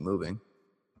and just keep moving?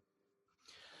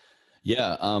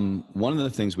 Yeah. One of the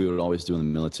things we would always do in the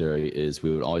military is we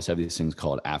would always have these things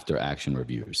called after action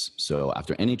reviews. So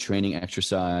after any training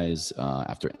exercise,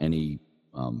 after any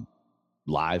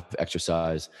live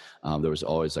exercise, there was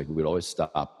always like, we would always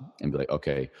stop and be like,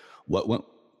 okay, what went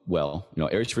well?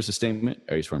 Areas for sustainment,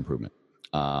 areas for improvement.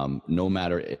 No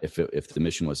matter if the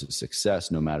mission was a success,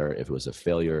 no matter if it was a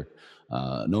failure,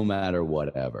 no matter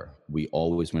whatever, we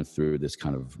always went through this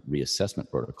kind of reassessment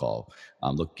protocol,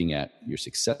 looking at your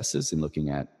successes and looking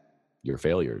at your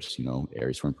failures,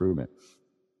 areas for improvement.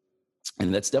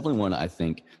 And that's definitely one I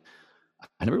think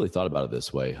I never really thought about it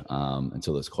this way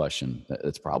until this question.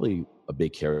 It's probably a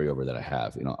big carryover that I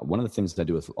have. One of the things that I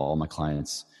do with all my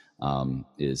clients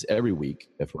is every week,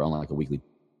 if we're on like a weekly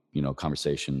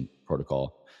conversation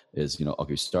protocol, is,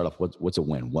 okay, start off, what's a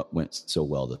win? What went so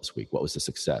well this week? What was the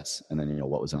success? And then,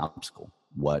 what was an obstacle?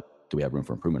 What do we have room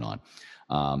for improvement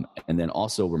on? And then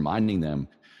also reminding them,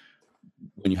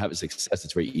 when you have a success,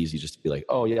 it's very easy just to be like,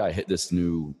 oh yeah, I hit this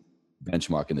new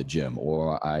benchmark in the gym,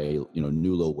 or I,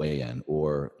 new low weigh-in,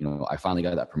 or, I finally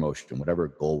got that promotion, whatever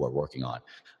goal we're working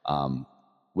on,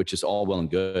 which is all well and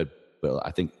good. But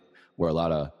I think where a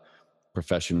lot of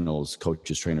professionals,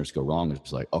 coaches, trainers go wrong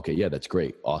is like, okay, yeah, that's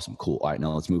great. Awesome. Cool. All right,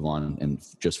 now let's move on and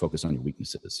just focus on your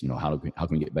weaknesses. How can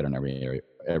we get better in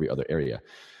every other area?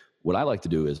 What I like to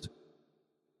do is,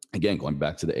 again, going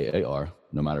back to the AAR,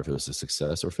 no matter if it was a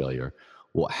success or failure,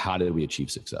 well, how did we achieve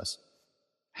success?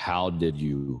 How did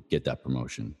you get that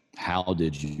promotion? How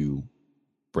did you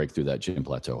break through that gym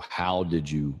plateau? How did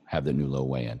you have the new low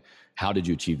weigh-in? How did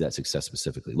you achieve that success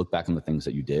specifically? Look back on the things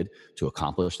that you did to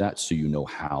accomplish that, so you know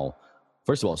how,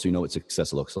 first of all, so you know what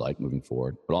success looks like moving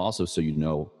forward, but also so you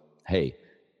know, hey,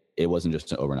 it wasn't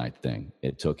just an overnight thing.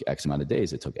 It took X amount of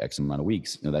days. It took X amount of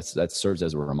weeks. That serves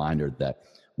as a reminder that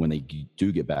when they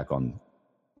do get back on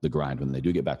the grind, when they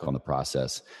do get back on the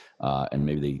process, and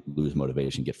maybe they lose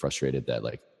motivation, get frustrated that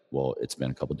like, well, it's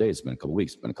been a couple of days, it's been a couple of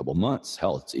weeks, it's been a couple of months,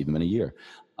 hell, it's even been a year,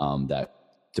 that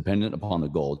dependent upon the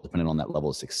goal, dependent on that level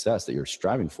of success that you're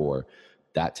striving for,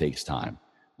 that takes time.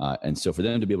 And so for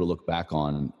them to be able to look back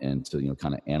on and to,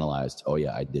 kind of analyze, oh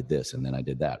yeah, I did this and then I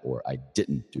did that, or I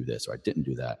didn't do this, or I didn't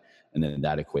do that. And then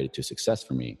that equated to success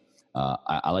for me.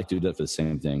 I like to do that for the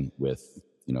same thing with,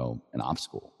 an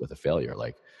obstacle, with a failure.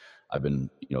 Like I've been,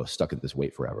 stuck at this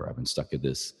weight forever. I've been stuck at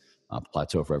this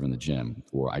plateau forever in the gym,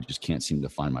 or I just can't seem to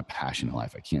find my passion in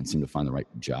life. I can't seem to find the right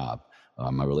job.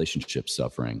 My relationship's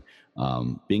suffering.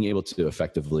 Being able to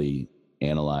effectively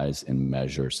analyze and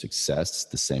measure success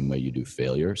the same way you do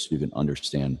failure, so you can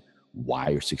understand why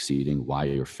you're succeeding, why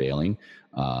you're failing,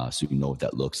 so you know what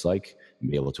that looks like and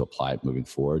be able to apply it moving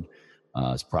forward.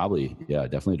 It's probably,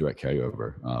 definitely a direct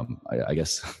carryover. I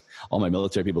guess all my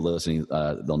military people listening,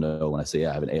 they'll know when I say,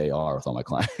 I have an AAR with all my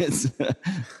clients.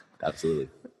 Absolutely.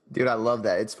 Dude, I love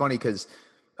that. It's funny because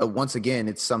once again,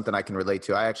 it's something I can relate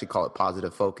to. I actually call it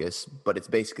positive focus, but it's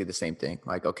basically the same thing.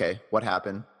 Like, okay, what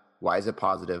happened? Why is it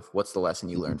positive? What's the lesson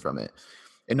you learned from it?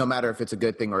 And no matter if it's a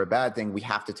good thing or a bad thing, we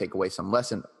have to take away some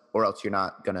lesson, or else you're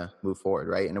not going to move forward,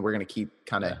 right? And we're going to keep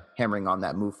kind of hammering on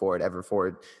that move forward, ever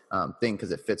forward thing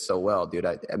because it fits so well, dude.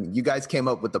 I mean, you guys came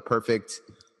up with the perfect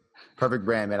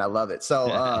brand, man. I love it. So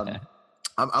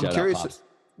I'm curious.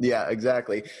 Yeah,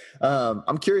 exactly.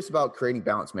 I'm curious about creating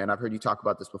balance, man. I've heard you talk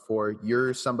about this before.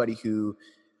 You're somebody who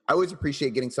I always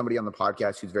appreciate getting somebody on the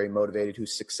podcast who's very motivated,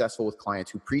 who's successful with clients,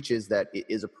 who preaches that it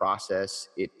is a process.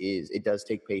 It does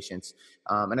take patience.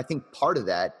 And I think part of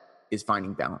that is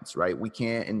finding balance, right? We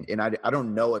can't, and I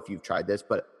don't know if you've tried this,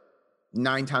 but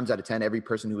 9 times out of 10, every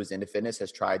person who is into fitness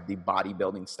has tried the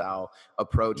bodybuilding style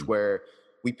approach where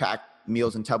we pack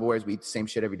meals in Tupperwares, we eat the same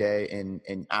shit every day,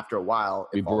 and after a while,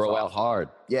 we bro out hard.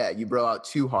 Yeah, you bro out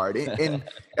too hard, and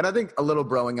I think a little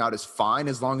broing out is fine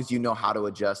as long as you know how to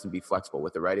adjust and be flexible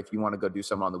with it, right? If you want to go do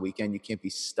something on the weekend, you can't be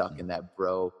stuck in that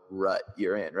bro rut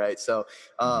you're in, right? So,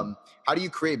 how do you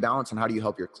create balance, and how do you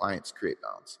help your clients create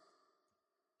balance?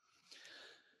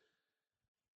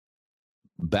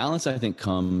 Balance, I think,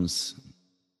 comes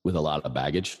with a lot of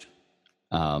baggage.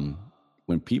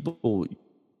 When people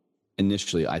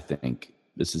initially, I think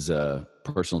this is a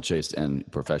personal Chase and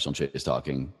professional Chase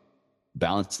talking.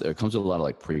 Balance, there comes with a lot of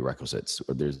like prerequisites,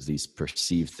 or there's these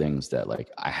perceived things that like,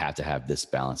 I have to have this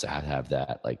balance, I have to have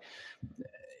that. Like,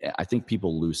 I think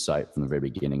people lose sight from the very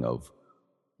beginning of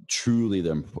truly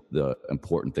the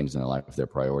important things in their life, their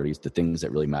priorities, the things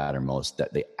that really matter most,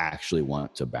 that they actually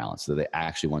want to balance, that they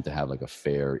actually want to have like a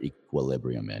fair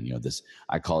equilibrium in, this,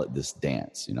 I call it this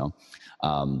dance, and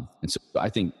so I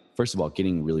think, first of all,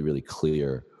 getting really, really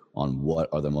clear on what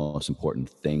are the most important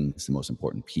things, the most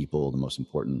important people, the most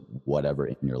important whatever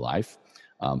in your life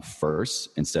first,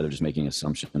 instead of just making an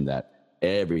assumption that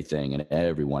everything and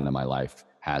everyone in my life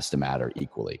has to matter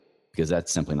equally, because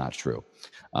that's simply not true.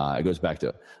 It goes back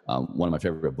to one of my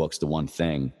favorite books, The One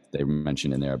Thing. They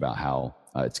mentioned in there about how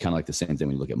it's kind of like the same thing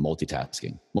when you look at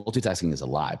multitasking. Multitasking is a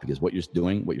lie, because what you're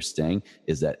doing, what you're saying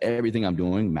is that everything I'm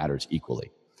doing matters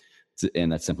equally.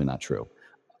 And that's simply not true.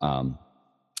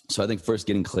 So I think first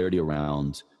getting clarity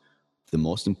around the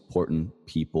most important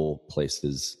people,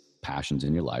 places, passions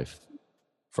in your life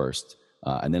first,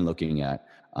 and then looking at,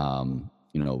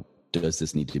 does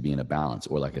this need to be in a balance?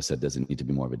 Or like I said, does it need to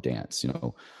be more of a dance?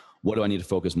 What do I need to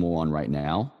focus more on right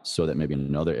now so that maybe in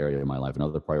another area of my life,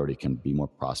 another priority can be more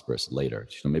prosperous later?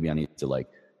 Maybe I need to like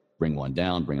bring one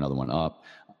down, bring another one up.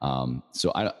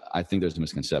 So I think there's a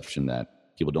misconception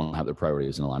that people don't have their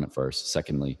priorities in alignment first.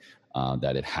 Secondly,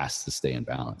 that it has to stay in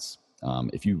balance.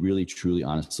 If you really, truly,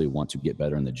 honestly want to get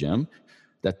better in the gym,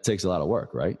 that takes a lot of work,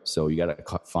 right? So you got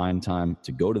to find time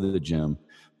to go to the gym,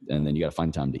 and then you got to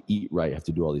find time to eat right. You have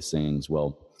to do all these things.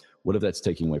 Well, what if that's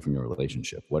taking away from your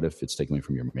relationship? What if it's taking away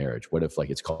from your marriage? What if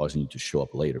like it's causing you to show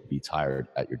up late or be tired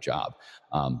at your job?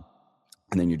 And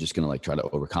then you're just going to like try to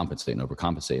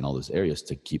overcompensate in all those areas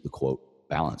to keep the quote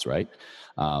balance, right?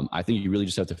 I think you really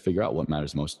just have to figure out what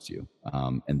matters most to you,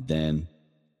 and then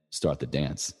start the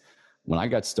dance. When I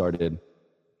got started,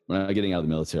 when I was getting out of the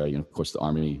military, of course the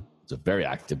Army is a very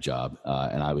active job,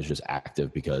 and I was just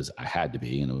active because I had to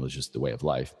be, and it was just the way of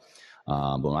life.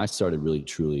 But when I started really,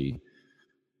 truly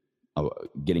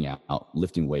getting out,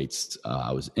 lifting weights,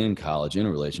 I was in college, in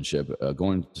a relationship,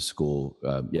 going to school,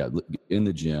 in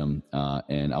the gym,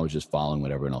 and I was just following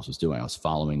what everyone else was doing. I was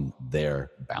following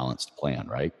their balanced plan,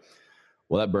 right?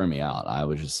 Well, that burned me out. I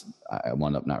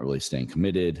wound up not really staying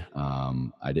committed.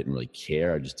 I didn't really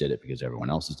care. I just did it because everyone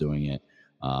else is doing it.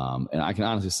 And I can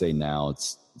honestly say now,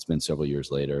 it's been several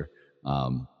years later,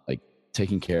 like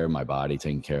taking care of my body,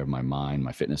 taking care of my mind,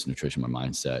 my fitness, nutrition, my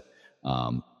mindset,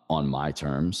 on my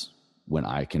terms, when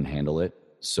I can handle it,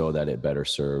 so that it better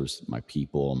serves my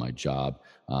people, my job,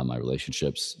 my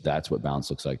relationships. That's what balance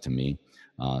looks like to me.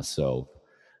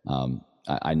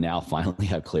 I now finally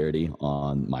have clarity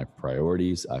on my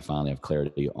priorities. I finally have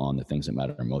clarity on the things that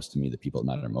matter most to me, the people that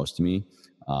matter most to me.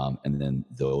 And then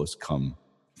those come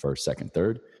first, second,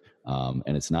 third. And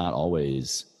they're not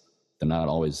always,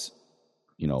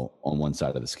 on one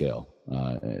side of the scale.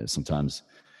 Sometimes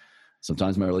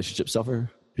my relationships suffer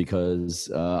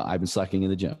because I've been slacking in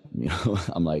the gym.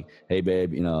 I'm like, hey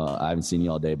babe, I haven't seen you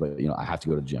all day, but I have to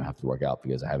go to the gym, I have to work out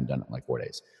because I haven't done it in like 4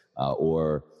 days.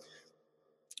 Or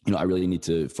I really need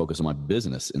to focus on my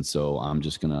business. And so I'm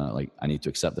just gonna I need to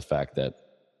accept the fact that,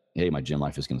 hey, my gym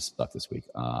life is gonna suck this week.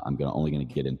 I'm only gonna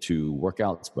get in 2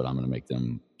 workouts, but I'm gonna make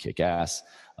them kick ass.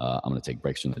 I'm gonna take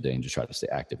breaks during the day and just try to stay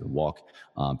active and walk,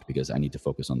 because I need to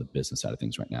focus on the business side of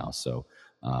things right now. So,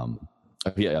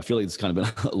 yeah, I feel like it's kind of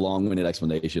been a long-winded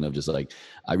explanation of just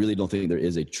I really don't think there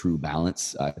is a true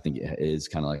balance. I think it is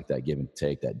kind of like that give and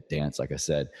take, that dance, like I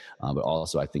said. But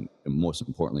also I think most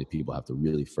importantly, people have to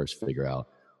really first figure out,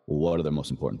 well, what are the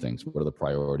most important things? What are the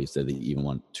priorities that they even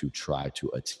want to try to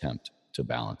attempt to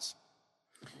balance?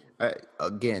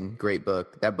 Again, great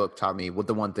book. That book taught me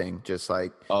the one thing, just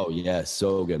oh yeah,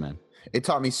 so good, man. It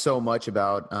taught me so much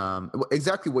about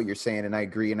exactly what you're saying. And I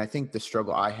agree. And I think the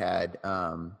struggle I had,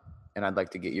 and I'd like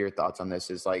to get your thoughts on this,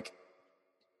 is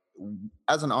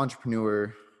as an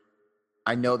entrepreneur,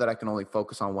 I know that I can only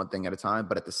focus on one thing at a time,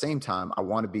 but at the same time, I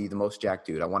want to be the most jacked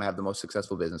dude. I want to have the most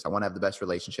successful business. I want to have the best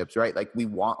relationships, right? We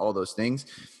want all those things,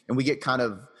 and we get kind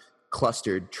of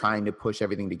clustered trying to push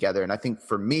everything together. And I think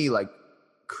for me,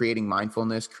 creating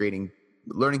mindfulness,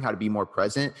 learning how to be more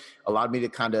present allowed me to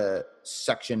kind of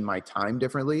section my time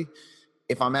differently.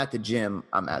 If I'm at the gym,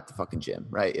 I'm at the fucking gym,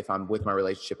 right? If I'm with my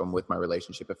relationship, I'm with my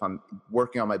relationship. If I'm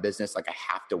working on my business, I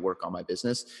have to work on my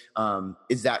business.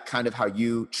 Is that kind of how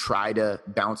you try to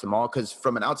balance them all? Because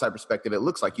from an outside perspective, it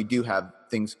looks like you do have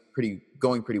things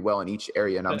going pretty well in each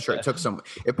area. And I'm sure it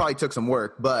probably took some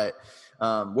work, but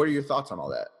what are your thoughts on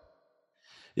all that?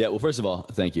 Yeah, well, first of all,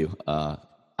 thank you.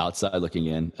 Outside looking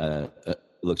in,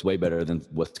 looks way better than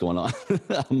what's going on.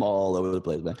 I'm all over the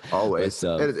place, man. Always.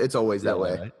 But, it's always that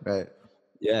way, right?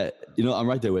 Yeah, I'm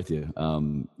right there with you.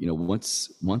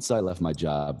 Once I left my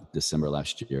job December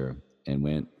last year and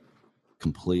went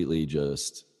completely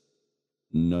just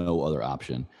no other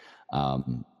option,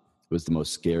 it was the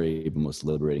most scary but most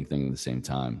liberating thing at the same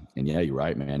time. And yeah, you're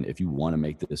right, man. If you want to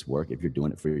make this work, if you're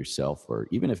doing it for yourself, or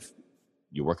even if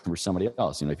you're working for somebody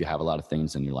else, if you have a lot of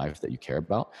things in your life that you care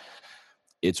about,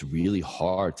 it's really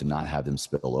hard to not have them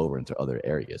spill over into other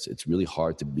areas. It's really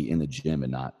hard to be in the gym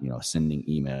and not, sending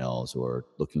emails or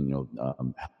looking,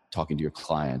 talking to your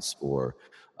clients, or,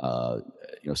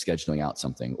 scheduling out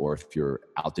something, or if you're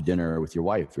out to dinner with your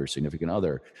wife, your significant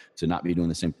other, to not be doing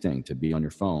the same thing, to be on your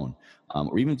phone,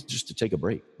 or even just to take a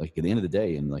break. At the end of the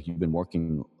day, and you've been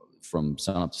working from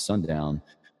sun up to sundown,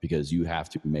 because you have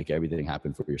to make everything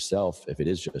happen for yourself. If it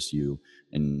is just you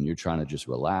and you're trying to just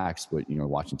relax, but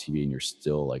watching TV and you're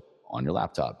still on your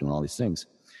laptop doing all these things,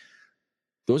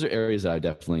 those are areas that I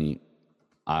definitely,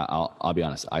 I'll be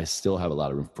honest, I still have a lot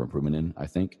of room for improvement in, I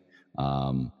think.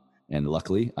 And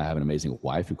luckily I have an amazing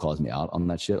wife who calls me out on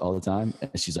that shit all the time.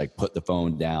 And she's like, put the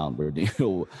phone down, we're,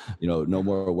 no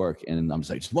more work. And I'm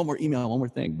just one more email, one more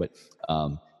thing. But,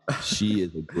 she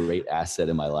is a great asset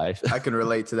in my life. I can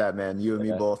relate to that, man. You and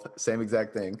me both. Same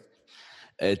exact thing.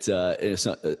 It's on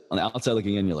the outside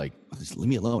looking in, you're just leave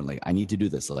me alone. I need to do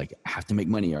this. I have to make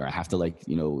money, or I have to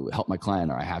help my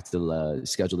client, or I have to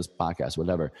schedule this podcast,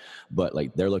 whatever. But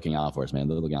they're looking out for us, man.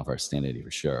 They're looking out for our sanity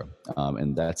for sure.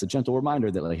 And that's a gentle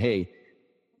reminder that hey,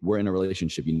 we're in a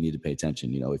relationship. You need to pay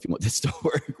attention. If you want this to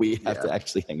work, we have to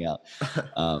actually hang out.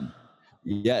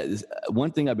 Yeah,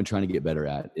 one thing I've been trying to get better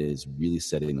at is really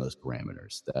setting those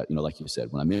parameters that, like you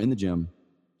said, when I'm in the gym,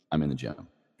 I'm in the gym,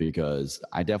 because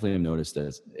I definitely have noticed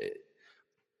that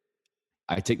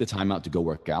I take the time out to go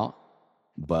work out,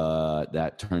 but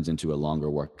that turns into a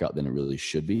longer workout than it really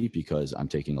should be, because I'm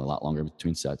taking a lot longer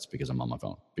between sets, because I'm on my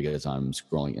phone, because I'm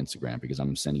scrolling Instagram, because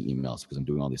I'm sending emails, because I'm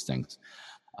doing all these things.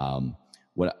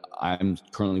 What I'm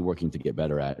currently working to get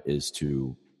better at is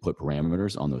to put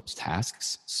parameters on those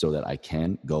tasks so that I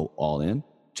can go all in.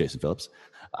 Jason Phillips,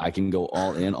 I can go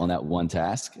all in on that one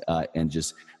task and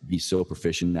just be so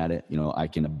proficient at it. I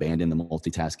can abandon the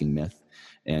multitasking myth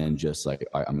and just all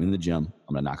right, I'm in the gym,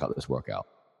 I'm going to knock out this workout.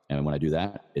 And when I do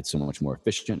that, it's so much more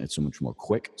efficient. It's so much more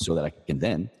quick, so that I can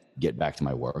then get back to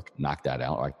my work, knock that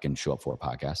out, or I can show up for a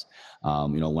podcast.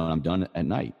 When I'm done at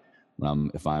night,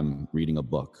 if I'm reading a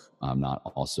book, I'm not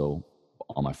also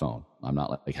on my phone. I'm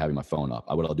not having my phone up.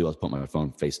 What I'll do is put my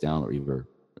phone face down, or either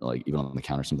even on the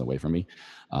counter, something away from me.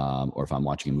 Or if I'm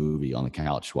watching a movie on the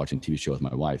couch, watching a TV show with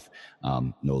my wife,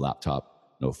 no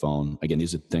laptop, no phone. Again,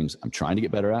 these are things I'm trying to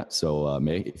get better at. So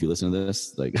May, if you listen to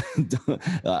this,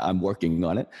 I'm working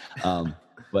on it.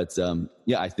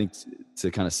 Yeah, I think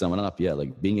to kind of sum it up,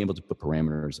 being able to put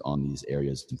parameters on these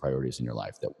areas and priorities in your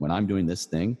life, that when I'm doing this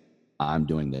thing, I'm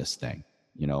doing this thing.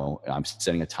 I'm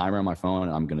setting a timer on my phone,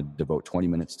 and I'm going to devote 20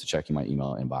 minutes to checking my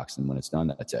email inbox. And when it's done,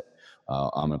 that's it.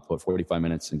 I'm going to put 45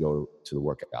 minutes and go to the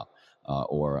workout.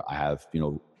 Or I have,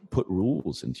 put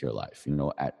rules into your life,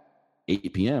 at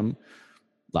 8 p.m.,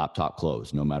 laptop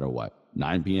closed, no matter what.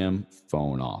 9 p.m.,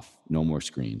 phone off, no more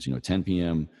screens. 10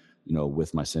 p.m.,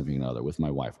 with my significant other, with my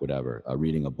wife, whatever,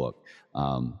 reading a book.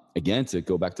 Again, to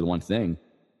go back to the one thing,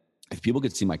 if people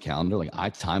could see my calendar, like I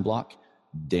time block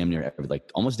damn near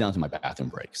almost down to my bathroom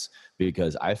breaks,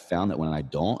 because I found that when I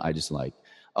don't, I just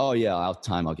oh yeah,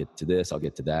 I'll get to this, I'll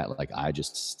get to that. Like I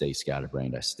just stay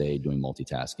scatterbrained. I stay doing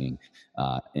multitasking,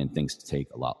 and things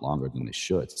take a lot longer than they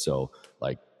should. So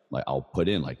like I'll put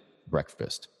in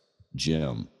breakfast,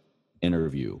 gym,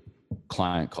 interview,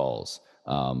 client calls.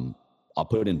 I'll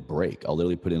put in break. I'll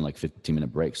literally put in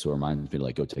 15-minute breaks. So it reminds me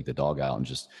to go take the dog out and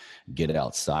just get it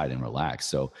outside and relax.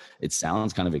 So it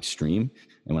sounds kind of extreme.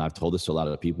 And when I've told this to a lot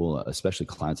of people, especially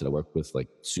clients that I work with,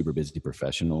 super busy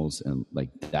professionals, and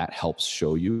that helps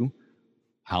show you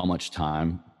how much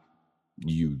time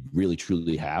you really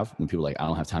truly have. When people are I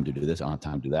don't have time to do this, I don't have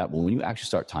time to do that. Well, when you actually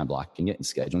start time blocking it and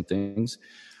scheduling things,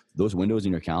 those windows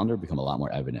in your calendar become a lot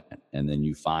more evident. And then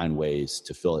you find ways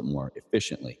to fill it more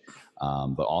efficiently.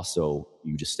 But also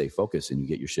you just stay focused and you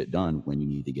get your shit done when you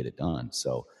need to get it done.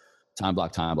 So time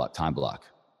block, time block, time block.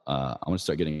 I'm going to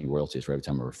start getting royalties for every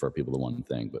time I refer people to one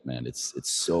thing, but man, it's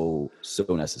so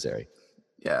necessary.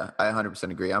 Yeah, I 100%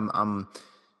 agree. I'm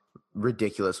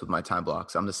ridiculous with my time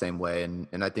blocks. I'm the same way.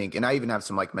 And I think, and I even have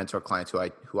some mentor clients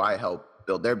who I help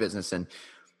build their business. And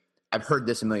I've heard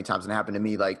this a million times, and it happened to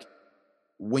me.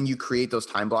 When you create those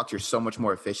time blocks, you're so much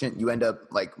more efficient. You end up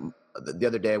the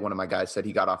other day, one of my guys said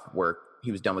he got off of work.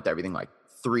 He was done with everything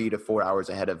 3 to 4 hours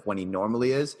ahead of when he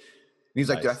normally is. And he's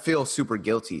like, nice. Dude, I feel super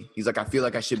guilty. He's like, I feel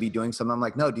like I should be doing something. I'm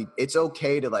like, no, dude, it's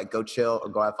okay to go chill or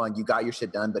go have fun. You got your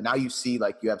shit done, but now you see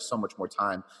you have so much more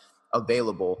time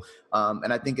available.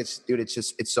 And I think it's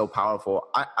so powerful.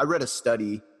 I read a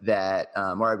study that,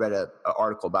 or I read an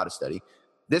article about a study.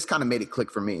 This kind of made it click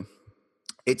for me.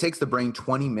 It takes the brain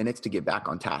 20 minutes to get back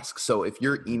on task. So if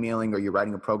you're emailing or you're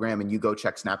writing a program and you go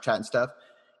check Snapchat and stuff,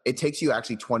 it takes you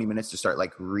actually 20 minutes to start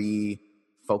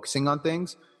refocusing on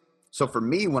things. So for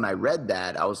me, when I read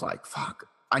that, I was like, fuck,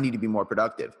 I need to be more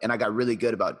productive. And I got really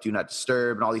good about do not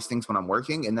disturb and all these things when I'm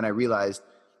working. And then I realized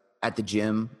at the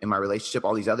gym, in my relationship,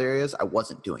 all these other areas, I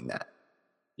wasn't doing that.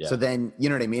 Yeah. So then, you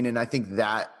know what I mean? And I think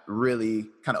that really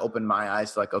kind of opened my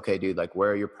eyes to okay, dude,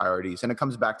 where are your priorities? And it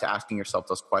comes back to asking yourself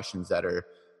those questions that are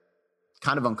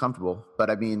kind of uncomfortable. But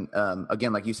I mean,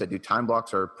 again, like you said, dude, time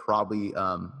blocks are probably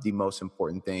the most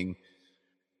important thing.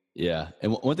 Yeah.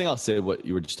 And one thing I'll say, what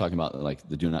you were just talking about,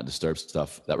 the do not disturb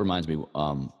stuff, that reminds me,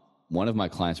 one of my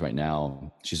clients right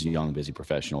now, she's a young, busy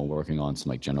professional working on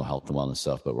some general health and wellness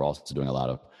stuff, but we're also doing a lot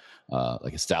of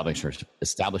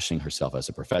establishing herself as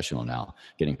a professional now,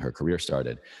 getting her career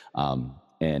started.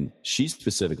 And she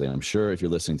specifically, and I'm sure if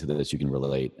you're listening to this, you can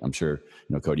relate. I'm sure,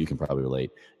 Cody, you can probably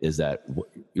relate, is that,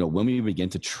 when we begin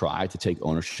to try to take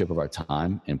ownership of our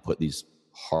time and put these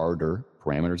harder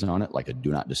parameters on it, like a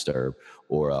do not disturb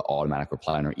or an automatic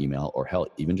reply on our email, or hell,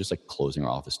 even just closing our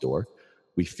office door,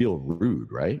 we feel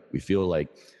rude, right? We feel like,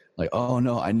 oh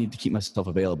no, I need to keep myself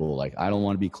available. I don't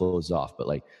want to be closed off, but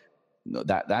no,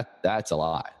 that's a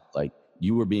lie.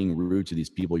 You were being rude to these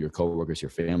people, your coworkers,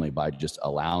 your family, by just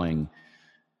allowing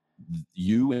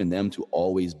you and them to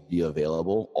always be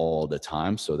available all the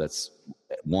time. So that's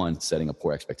one, setting a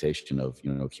poor expectation of,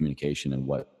 communication and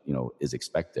what, is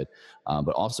expected.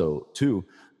 But also two,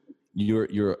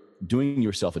 you're doing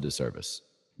yourself a disservice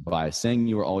by saying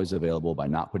you are always available, by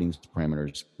not putting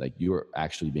parameters. You're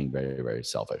actually being very, very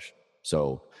selfish.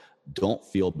 So don't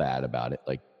feel bad about it.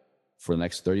 For the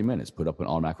next 30 minutes, put up an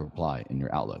automatic reply in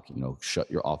your Outlook, shut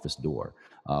your office door,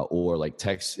 or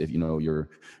text, if your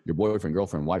boyfriend,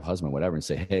 girlfriend, wife, husband, whatever, and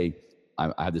say, hey,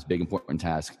 I have this big important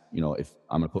task. If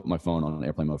I'm going to put my phone on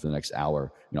airplane mode for the next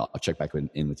hour, I'll check back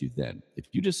in with you then. If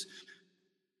you just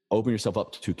open yourself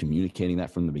up to communicating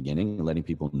that from the beginning and letting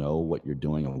people know what you're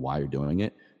doing and why you're doing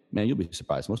it, man, you'll be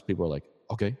surprised. Most people are like,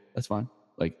 okay, that's fine.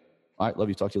 All right, love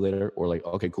you, talk to you later. Or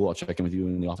okay, cool, I'll check in with you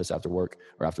in the office after work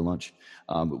or after lunch.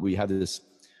 But we have this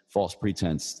false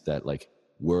pretense that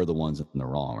we're the ones in the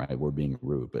wrong, right? We're being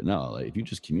rude. But no, if you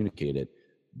just communicate it,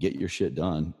 get your shit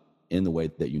done in the way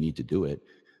that you need to do it,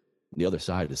 the other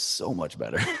side is so much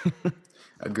better.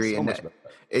 Agree. And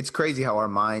it's crazy how our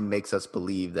mind makes us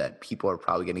believe that people are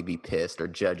probably going to be pissed or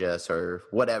judge us or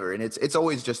whatever. And it's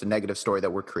always just a negative story that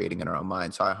we're creating in our own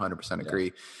mind. So I 100%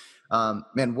 agree. Yeah.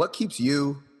 Man, what keeps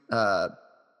you,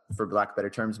 for lack of better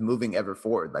terms, moving ever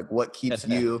forward? What keeps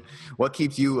you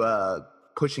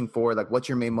pushing forward? What's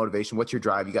your main motivation? What's your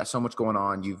drive? You got so much going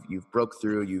on. You've broke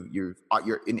through. You're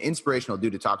an inspirational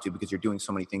dude to talk to because you're doing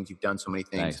so many things. You've done so many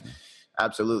things. Thanks,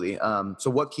 absolutely. So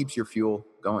what keeps your fuel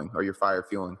going, or your fire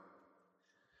fueling?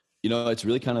 It's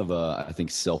really kind of I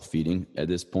think self-feeding at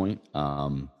this point.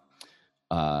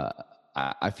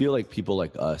 I feel like people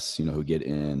like us, who get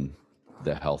in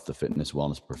the health, the fitness,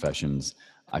 wellness professions,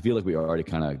 I feel like we already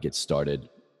kind of get started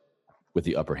with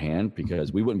the upper hand,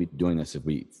 because we wouldn't be doing this if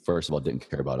we, first of all, didn't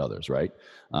care about others, right?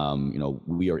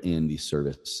 We are in the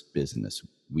service business.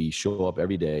 We show up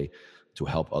every day to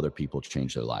help other people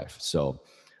change their life. So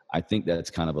I think that's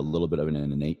kind of a little bit of an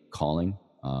innate calling.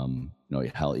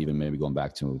 Hell, even maybe going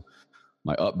back to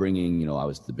my upbringing, I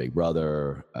was the big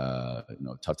brother,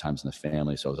 tough times in the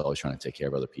family. So I was always trying to take care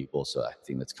of other people. So I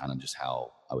think that's kind of just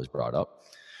how I was brought up.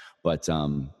 But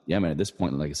yeah, man, at this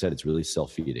point, like I said, it's really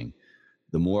self-feeding.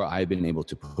 The more I've been able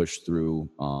to push through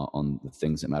on the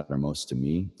things that matter most to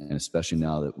me, and especially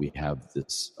now that we have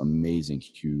this amazing,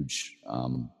 huge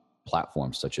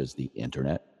platform such as the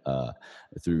internet,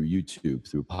 through YouTube,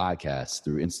 through podcasts,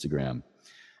 through Instagram,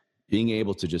 being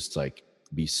able to just like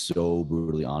be so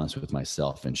brutally honest with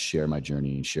myself and share my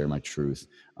journey and share my truth,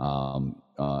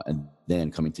 and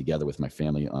then coming together with my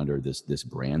family under this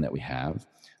brand that we have,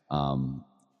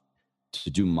 to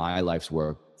do my life's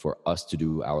work, for us to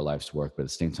do our life's work, but at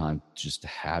the same time, just to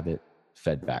have it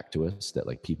fed back to us, that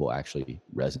like people actually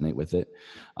resonate with it.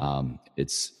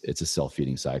 It's a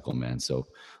self-feeding cycle, man. So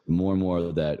the more and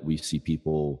more that we see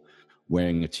people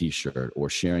wearing a t-shirt or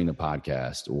sharing the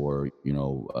podcast or,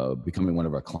 becoming one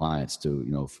of our clients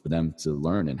to, for them to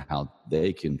learn and how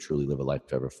they can truly live a life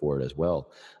ever forward as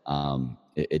well.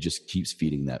 It just keeps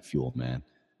feeding that fuel, man.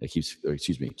 It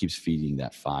keeps feeding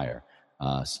that fire.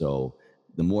 So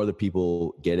the more that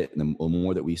people get it, and the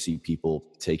more that we see people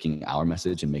taking our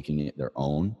message and making it their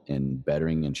own and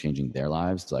bettering and changing their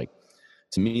lives, like,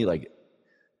 to me, like,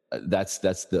 that's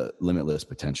the limitless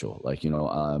potential. Like,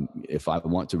 if I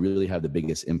want to really have the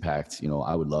biggest impact,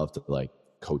 I would love to like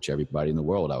coach everybody in the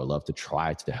world. I would love to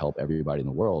try to help everybody in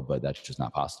the world, but that's just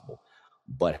not possible.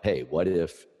 But hey, what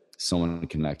if someone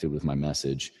connected with my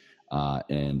message,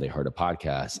 and they heard a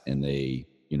podcast and they,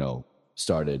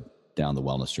 started down the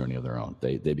wellness journey of their own.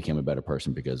 They became a better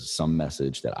person because some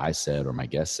message that I said or my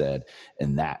guest said,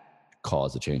 and that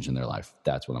caused a change in their life.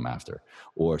 That's what I'm after.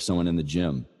 Or someone in the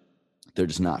gym, they're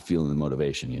just not feeling the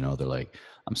motivation. They're like,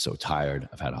 I'm so tired.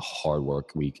 I've had a hard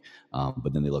work week.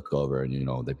 But then they look over and,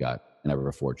 they've got an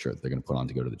Everforward shirt they're going to put on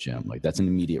to go to the gym. Like, that's an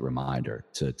immediate reminder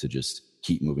to just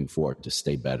keep moving forward, to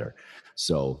stay better.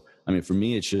 So, I mean, for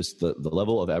me, it's just the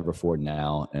level of Everforward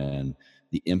now, and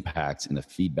the impact and the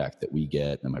feedback that we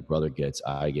get, and my brother gets,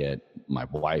 I get, my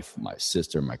wife, my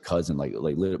sister, my cousin, like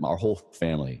our whole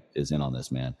family is in on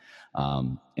this, man.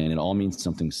 And it all means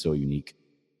something so unique,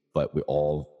 but we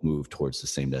all move towards the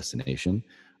same destination.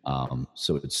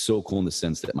 So it's so cool in the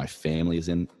sense that my family is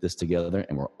in this together,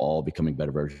 and we're all becoming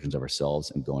better versions of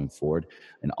ourselves and going forward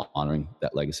and honoring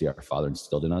that legacy our father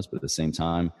instilled in us. But at the same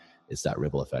time, it's that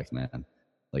ripple effect, man.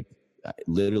 Like,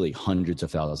 literally hundreds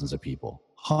of thousands of people.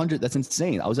 That's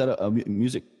insane. I was at a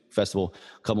music festival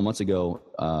a couple months ago,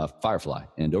 Firefly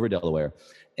in Dover, Delaware,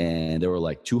 and there were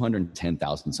like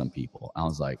 210,000 some people. I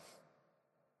was like,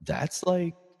 that's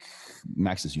like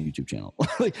Max's YouTube channel,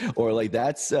 or like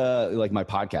that's like my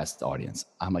podcast audience.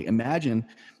 I'm like, imagine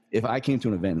if I came to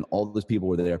an event and all those people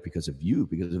were there because of you,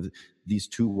 because of these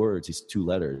two words, these two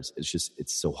letters.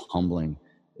 It's so humbling.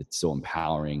 It's so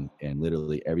empowering. And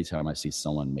literally every time I see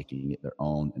someone making it their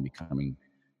own and becoming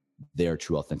their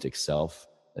true authentic self,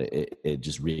 it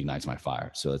just reignites my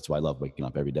fire. So that's why I love waking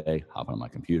up every day, hopping on my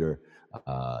computer,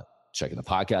 checking the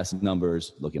podcast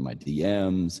numbers, looking at my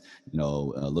DMs,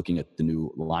 looking at the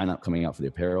new lineup coming out for the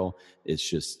apparel. It's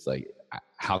just like,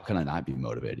 how can I not be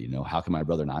motivated? How can my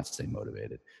brother not stay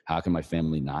motivated? How can my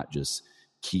family not just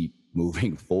keep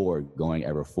moving forward, going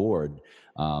ever forward?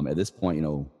 At this point,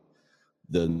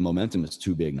 the momentum is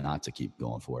too big not to keep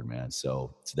going forward, man.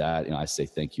 So to that, I say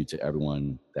thank you to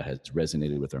everyone that has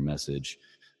resonated with our message,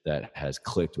 that has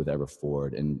clicked with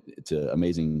Everforward, and to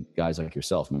amazing guys like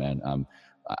yourself, man.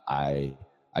 I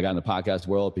got in the podcast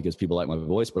world because people like my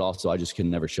voice, but also I just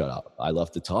can never shut up. I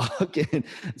love to talk. And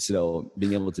so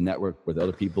being able to network with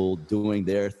other people doing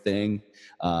their thing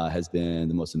has been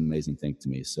the most amazing thing to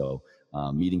me. So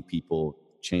meeting people,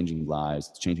 changing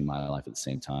lives, changing my life at the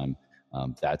same time.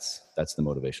 That's the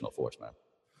motivational force, man.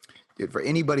 Dude, for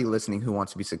anybody listening who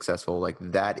wants to be successful, like,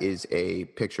 that is a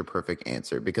picture perfect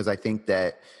answer, because I think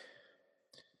that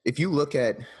if you look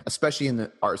at, especially in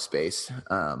the art space,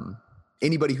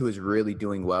 anybody who is really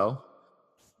doing well,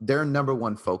 their number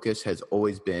one focus has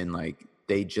always been like,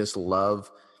 they just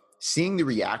love seeing the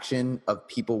reaction of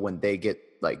people when they get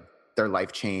like their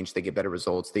life change, they get better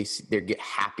results, they get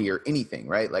happier, anything,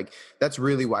 right? Like, that's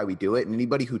really why we do it. And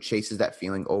anybody who chases that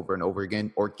feeling over and over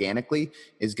again organically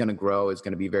is going to grow, is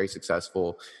going to be very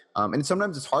successful. And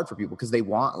sometimes it's hard for people because they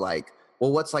want like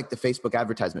well, what's like the Facebook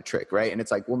advertisement trick, right? And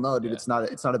it's like, well, no, dude, it's not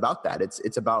about that.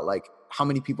 It's about like, how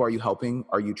many people are you helping?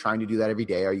 Are you trying to do that every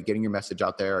day? Are you getting your message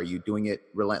out there? Are you doing it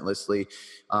relentlessly?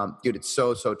 Dude, it's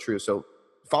so true. So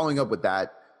following up with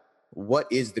that,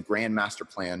 what is the grand master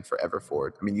plan for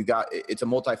Everforward? I mean, it's a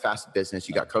multifaceted business.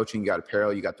 You got coaching, you got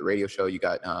apparel, you got the radio show, you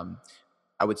got,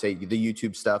 I would say the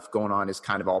YouTube stuff going on is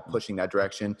kind of all pushing that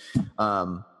direction.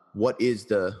 What's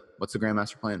the grand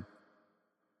master plan?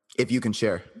 If you can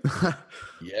share.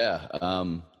 Yeah.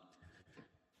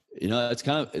 It's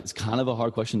kind of a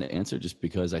hard question to answer, just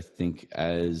because I think,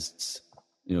 as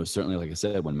you know, certainly, like I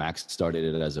said, when Max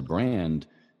started it as a brand,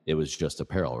 it was just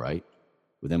apparel, right?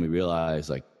 But then we realized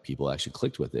like people actually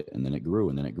clicked with it, and then it grew,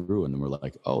 and then we're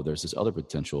like, oh, there's this other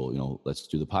potential, let's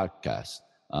do the podcast.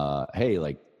 Hey,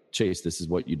 like, Chase, this is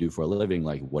what you do for a living.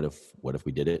 Like, what if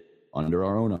we did it under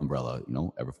our own umbrella,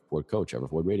 Everforward Coach,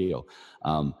 Everforward Radio.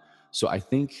 So I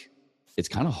think it's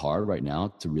kind of hard right now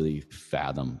to really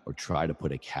fathom or try to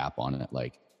put a cap on it.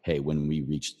 Like, hey, when we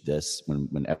reach this, when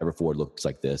Everforward looks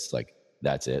like this, like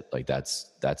that's it. Like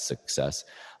that's success.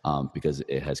 Because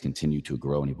it has continued to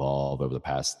grow and evolve over the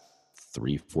past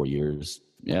 3-4 years.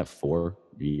 Yeah, 4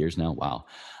 years now. Wow.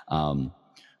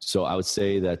 So I would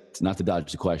say that, not to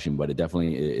dodge the question, but it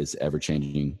definitely is ever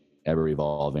changing, ever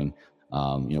evolving.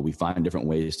 We find different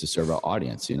ways to serve our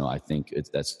audience. I think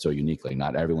that's so unique. Like,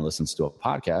 not everyone listens to a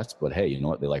podcast, but hey, you know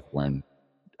what? They like wearing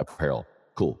apparel.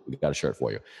 Cool. We got a shirt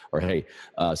for you. Or, hey,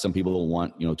 some people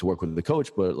want, to work with the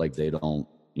coach, but like, they don't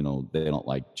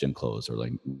like gym clothes, or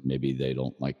like maybe they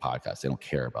don't like podcasts. They don't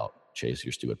care about Chase,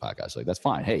 your stupid podcast. Like, that's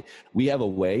fine. Hey, we have a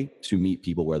way to meet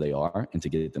people where they are and to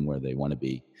get them where they want to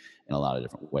be in a lot of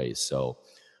different ways. So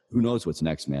who knows what's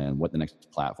next, man, what the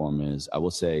next platform is. I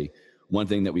will say one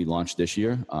thing that we launched this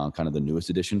year, kind of the newest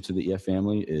addition to the EF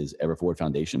family, is Everforward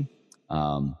Foundation.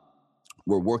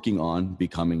 We're working on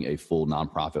becoming a full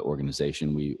nonprofit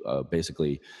organization. We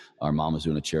basically, our mom was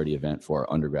doing a charity event for our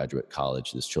undergraduate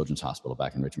college, this children's hospital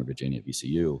back in Richmond, Virginia, at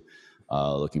VCU,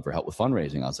 looking for help with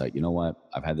fundraising. I was like, you know what?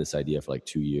 I've had this idea for like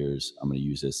 2 years. I'm going to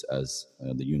use this as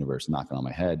the universe knocking on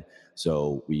my head.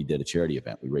 So we did a charity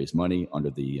event. We raised money under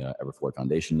the Everforward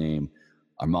Foundation name.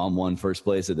 Our mom won first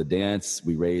place at the dance.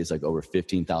 We raised like over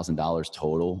 $15,000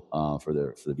 total for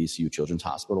the VCU Children's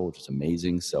Hospital, which is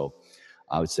amazing. So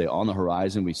I would say on the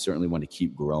horizon, we certainly want to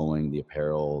keep growing the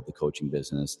apparel, the coaching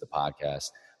business, the podcast.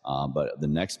 But the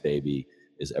next baby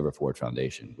is Everforward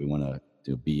Foundation. We want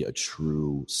to be a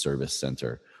true service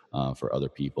center for other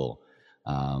people.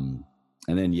 And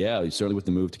then, certainly with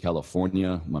the move to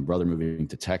California, my brother moving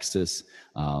to Texas,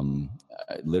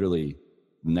 literally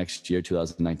next year,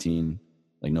 2019,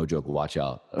 like, no joke, watch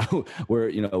out.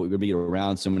 We're going to be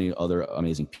around so many other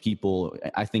amazing people.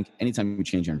 I think anytime you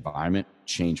change your environment,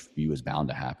 change for you is bound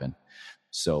to happen.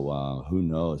 So who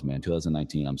knows, man?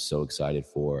 2019, I'm so excited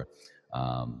for.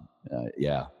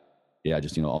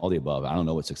 Just, all the above. I don't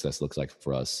know what success looks like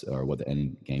for us or what the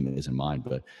end game is in mind,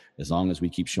 but as long as we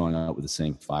keep showing up with the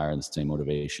same fire and the same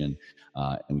motivation,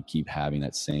 and we keep having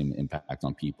that same impact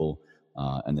on people,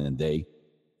 and then they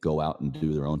go out and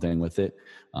do their own thing with it.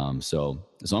 So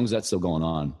as long as that's still going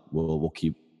on, we'll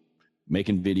keep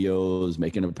making videos,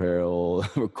 making apparel,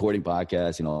 recording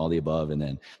podcasts, all the above. And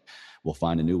then we'll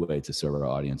find a new way to serve our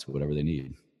audience with whatever they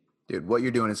need. Dude, what you're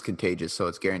doing is contagious. So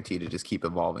it's guaranteed to just keep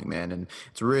evolving, man. And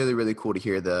it's really, really cool to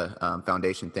hear the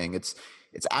foundation thing. It's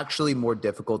actually more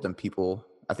difficult than people,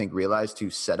 I think, realize,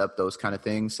 to set up those kind of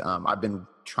things. I've been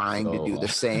trying to do the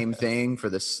same thing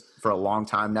for a long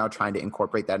time now, trying to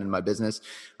incorporate that in my business.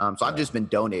 So I've just been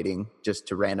donating just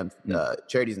to random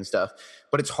charities and stuff,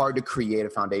 but it's hard to create a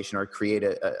foundation or create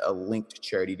a linked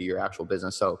charity to your actual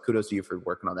business. So kudos to you for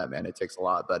working on that, man. It takes a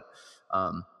lot, but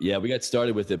we got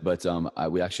started with it, but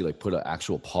we actually put an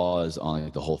actual pause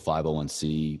on the whole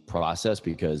 501c process,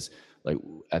 because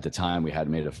at the time we had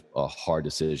made a hard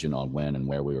decision on when and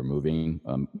where we were moving.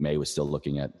 May was still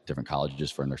looking at different colleges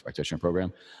for a nurse practitioner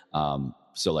program.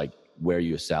 So where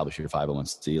you establish your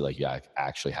 501c, you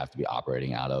actually have to be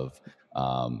operating out of,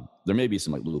 there may be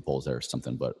some loopholes there or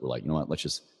something, but we're like, you know what, let's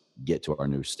just get to our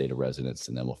new state of residence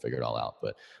and then we'll figure it all out.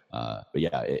 But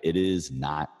it is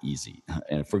not easy,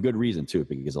 and for good reason too,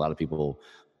 because a lot of people,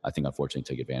 I think, unfortunately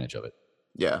take advantage of it.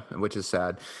 Yeah. Which is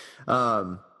sad.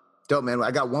 Dope, man.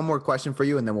 I got one more question for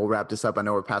you, and then we'll wrap this up. I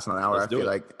know we're passing an hour. I feel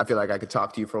like I could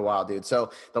talk to you for a while, dude.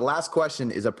 So the last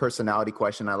question is a personality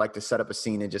question. I like to set up a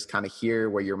scene and just kind of hear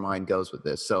where your mind goes with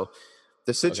this. So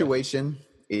the situation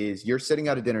is, you're sitting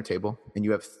at a dinner table and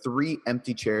you have 3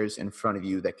 empty chairs in front of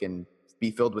you that can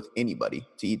be filled with anybody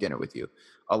to eat dinner with you,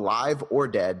 alive or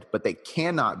dead, but they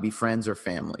cannot be friends or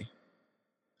family.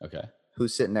 Okay.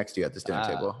 Who's sitting next to you at this dinner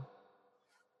table?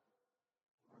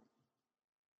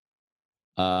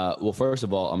 Well, first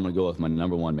of all, I'm going to go with my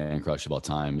number one man crush of all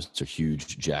time, Mr.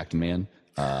 Huge Jacked Man.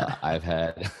 I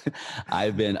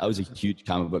was a huge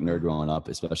comic book nerd growing up,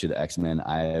 especially the X-Men.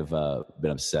 I've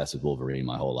been obsessed with Wolverine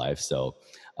my whole life. So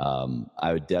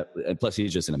I would and plus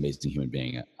he's just an amazing human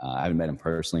being. I haven't met him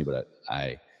personally, but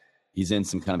he's in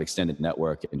some kind of extended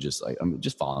network, and just like, I'm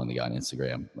just following the guy on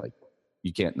Instagram. Like,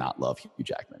 you can't not love Hugh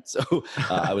Jackman. So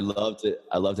I'd love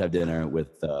to have dinner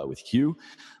with Hugh.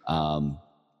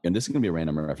 And this is going to be a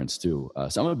random reference too.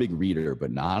 So I'm a big reader,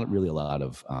 but not really a lot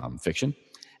of fiction.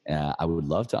 I would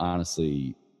love to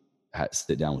honestly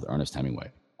sit down with Ernest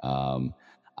Hemingway.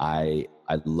 I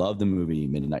love the movie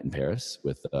Midnight in Paris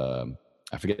with,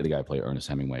 I forget the guy who played Ernest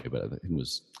Hemingway, but I think it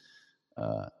was,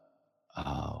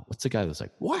 what's the guy that's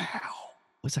like, wow,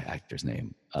 what's that actor's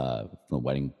name? From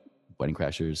Wedding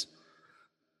Crashers.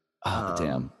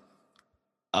 Damn.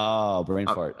 Oh, brain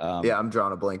fart. Yeah, I'm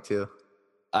drawing a blank too.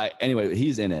 Anyway,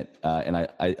 he's in it, and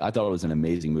I thought it was an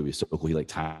amazing movie. So cool. He like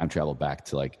time traveled back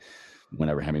to like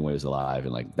whenever Hemingway was alive,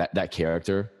 and like that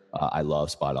character I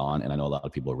love, spot on. And I know a lot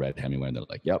of people read Hemingway and they're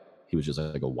like, yep, he was just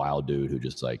like a wild dude who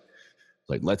just like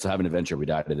let's have an adventure. We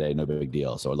die today, no big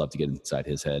deal. So I'd love to get inside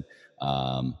his head.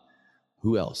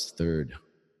 Who else? Third,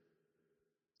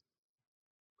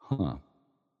 I'm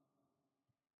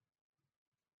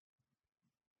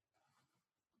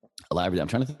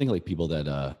trying to think of like people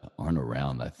that aren't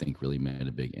around that I think really made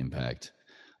a big impact.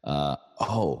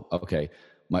 Okay.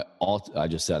 I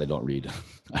just said I don't read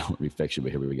fiction,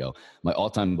 but here we go. My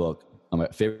all-time book, my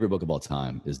favorite book of all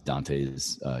time is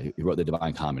Dante's. He wrote the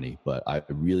Divine Comedy, but I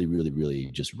really, really, really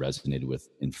just resonated with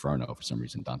Inferno for some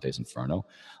reason. Dante's Inferno,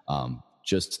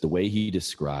 just the way he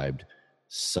described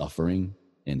suffering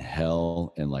in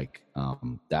hell and like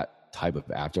that type of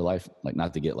afterlife. Like,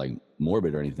 not to get like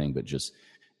morbid or anything, but just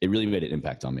it really made an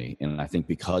impact on me. And I think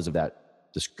because of that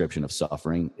description of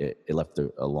suffering, it left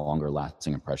a longer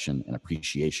lasting impression and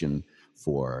appreciation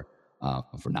for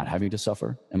not having to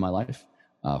suffer in my life,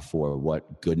 for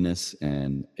what goodness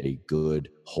and a good,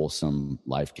 wholesome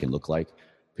life can look like,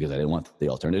 because I didn't want the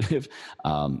alternative.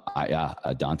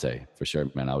 Dante, for sure,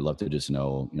 man. I would love to just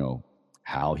know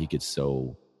how he could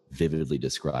so vividly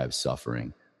describe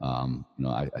suffering.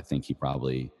 I think he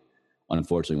probably,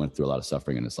 unfortunately, went through a lot of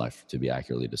suffering in his life to be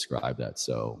accurately described that.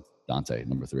 So Dante,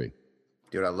 number 3.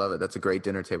 Dude, I love it. That's a great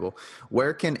dinner table.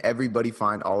 Where can everybody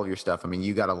find all of your stuff? I mean,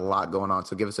 you got a lot going on,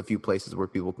 so give us a few places where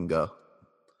people can go.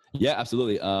 Yeah,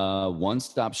 absolutely.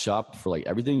 One-stop shop for like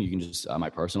everything. You can just, my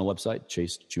personal website,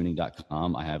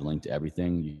 chasetuning.com. I have linked to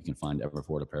everything. You can find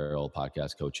Everford Apparel,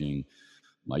 podcast coaching,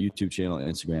 my YouTube channel,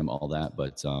 Instagram, all that.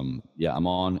 But yeah, I'm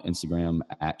on Instagram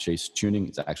at Chase Tuning.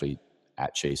 It's actually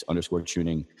at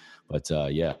Chase_tuning. But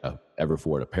yeah,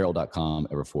 EverfordApparel.com,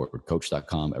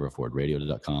 EverfordCoach.com,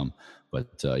 EverfordRadio.com.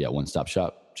 But yeah, one-stop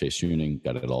shop, Chase Tuning.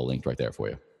 Got it all linked right there for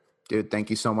you. Dude, thank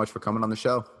you so much for coming on the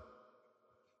show.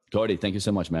 Cody, thank you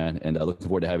so much, man. And looking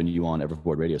forward to having you on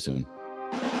Everford Radio soon.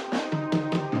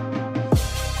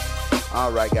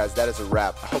 All right, guys, that is a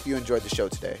wrap. I hope you enjoyed the show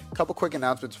today. A couple quick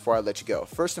announcements before I let you go.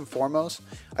 First and foremost,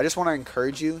 I just want to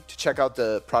encourage you to check out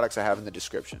the products I have in the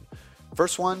description.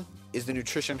 First one is the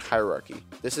Nutrition Hierarchy.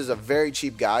 This is a very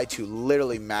cheap guide to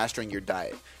literally mastering your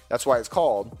diet. That's why it's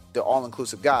called the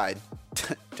All-Inclusive Guide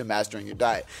to Mastering Your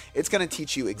Diet. It's going to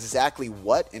teach you exactly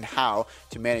what and how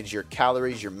to manage your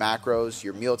calories, your macros,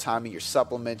 your meal timing, your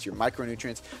supplements, your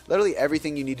micronutrients, literally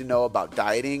everything you need to know about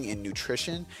dieting and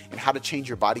nutrition and how to change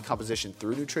your body composition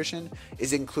through nutrition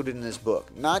is included in this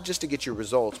book. Not just to get your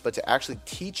results, but to actually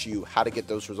teach you how to get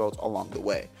those results along the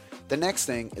way. The next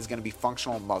thing is going to be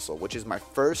Functional Muscle, which is my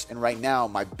first and right now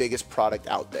my biggest product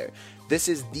out there. This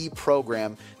is the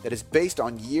program that is based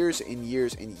on years and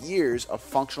years and years of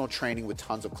functional training with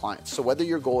tons of clients. So whether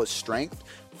your goal is strength,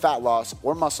 fat loss,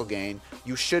 or muscle gain,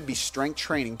 you should be strength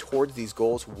training towards these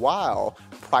goals while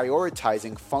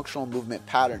prioritizing functional movement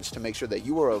patterns to make sure that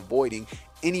you are avoiding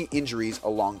any injuries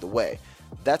along the way.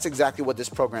 That's exactly what this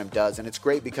program does, and it's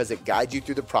great because it guides you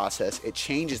through the process, it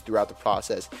changes throughout the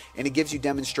process, and it gives you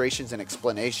demonstrations and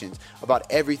explanations about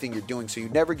everything you're doing so you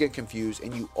never get confused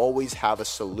and you always have a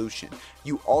solution.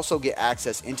 You also get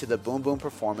access into the Boom Boom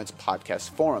Performance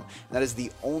Podcast Forum, and that is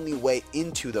the only way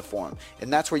into the forum,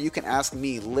 and that's where you can ask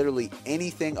me literally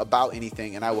anything about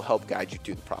anything, and I will help guide you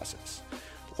through the process.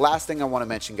 Last thing I want to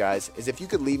mention, guys, is if you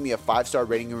could leave me a 5-star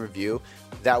rating and review,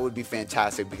 that would be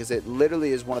fantastic because it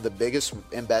literally is one of the biggest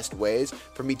and best ways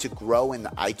for me to grow in the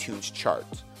iTunes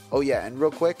charts. Oh yeah, and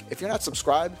real quick, if you're not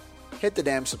subscribed, hit the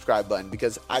damn subscribe button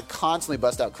because I constantly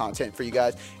bust out content for you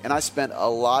guys and I spend a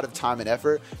lot of time and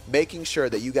effort making sure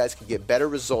that you guys can get better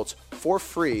results for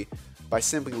free by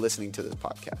simply listening to this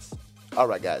podcast. All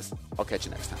right, guys, I'll catch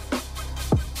you next time.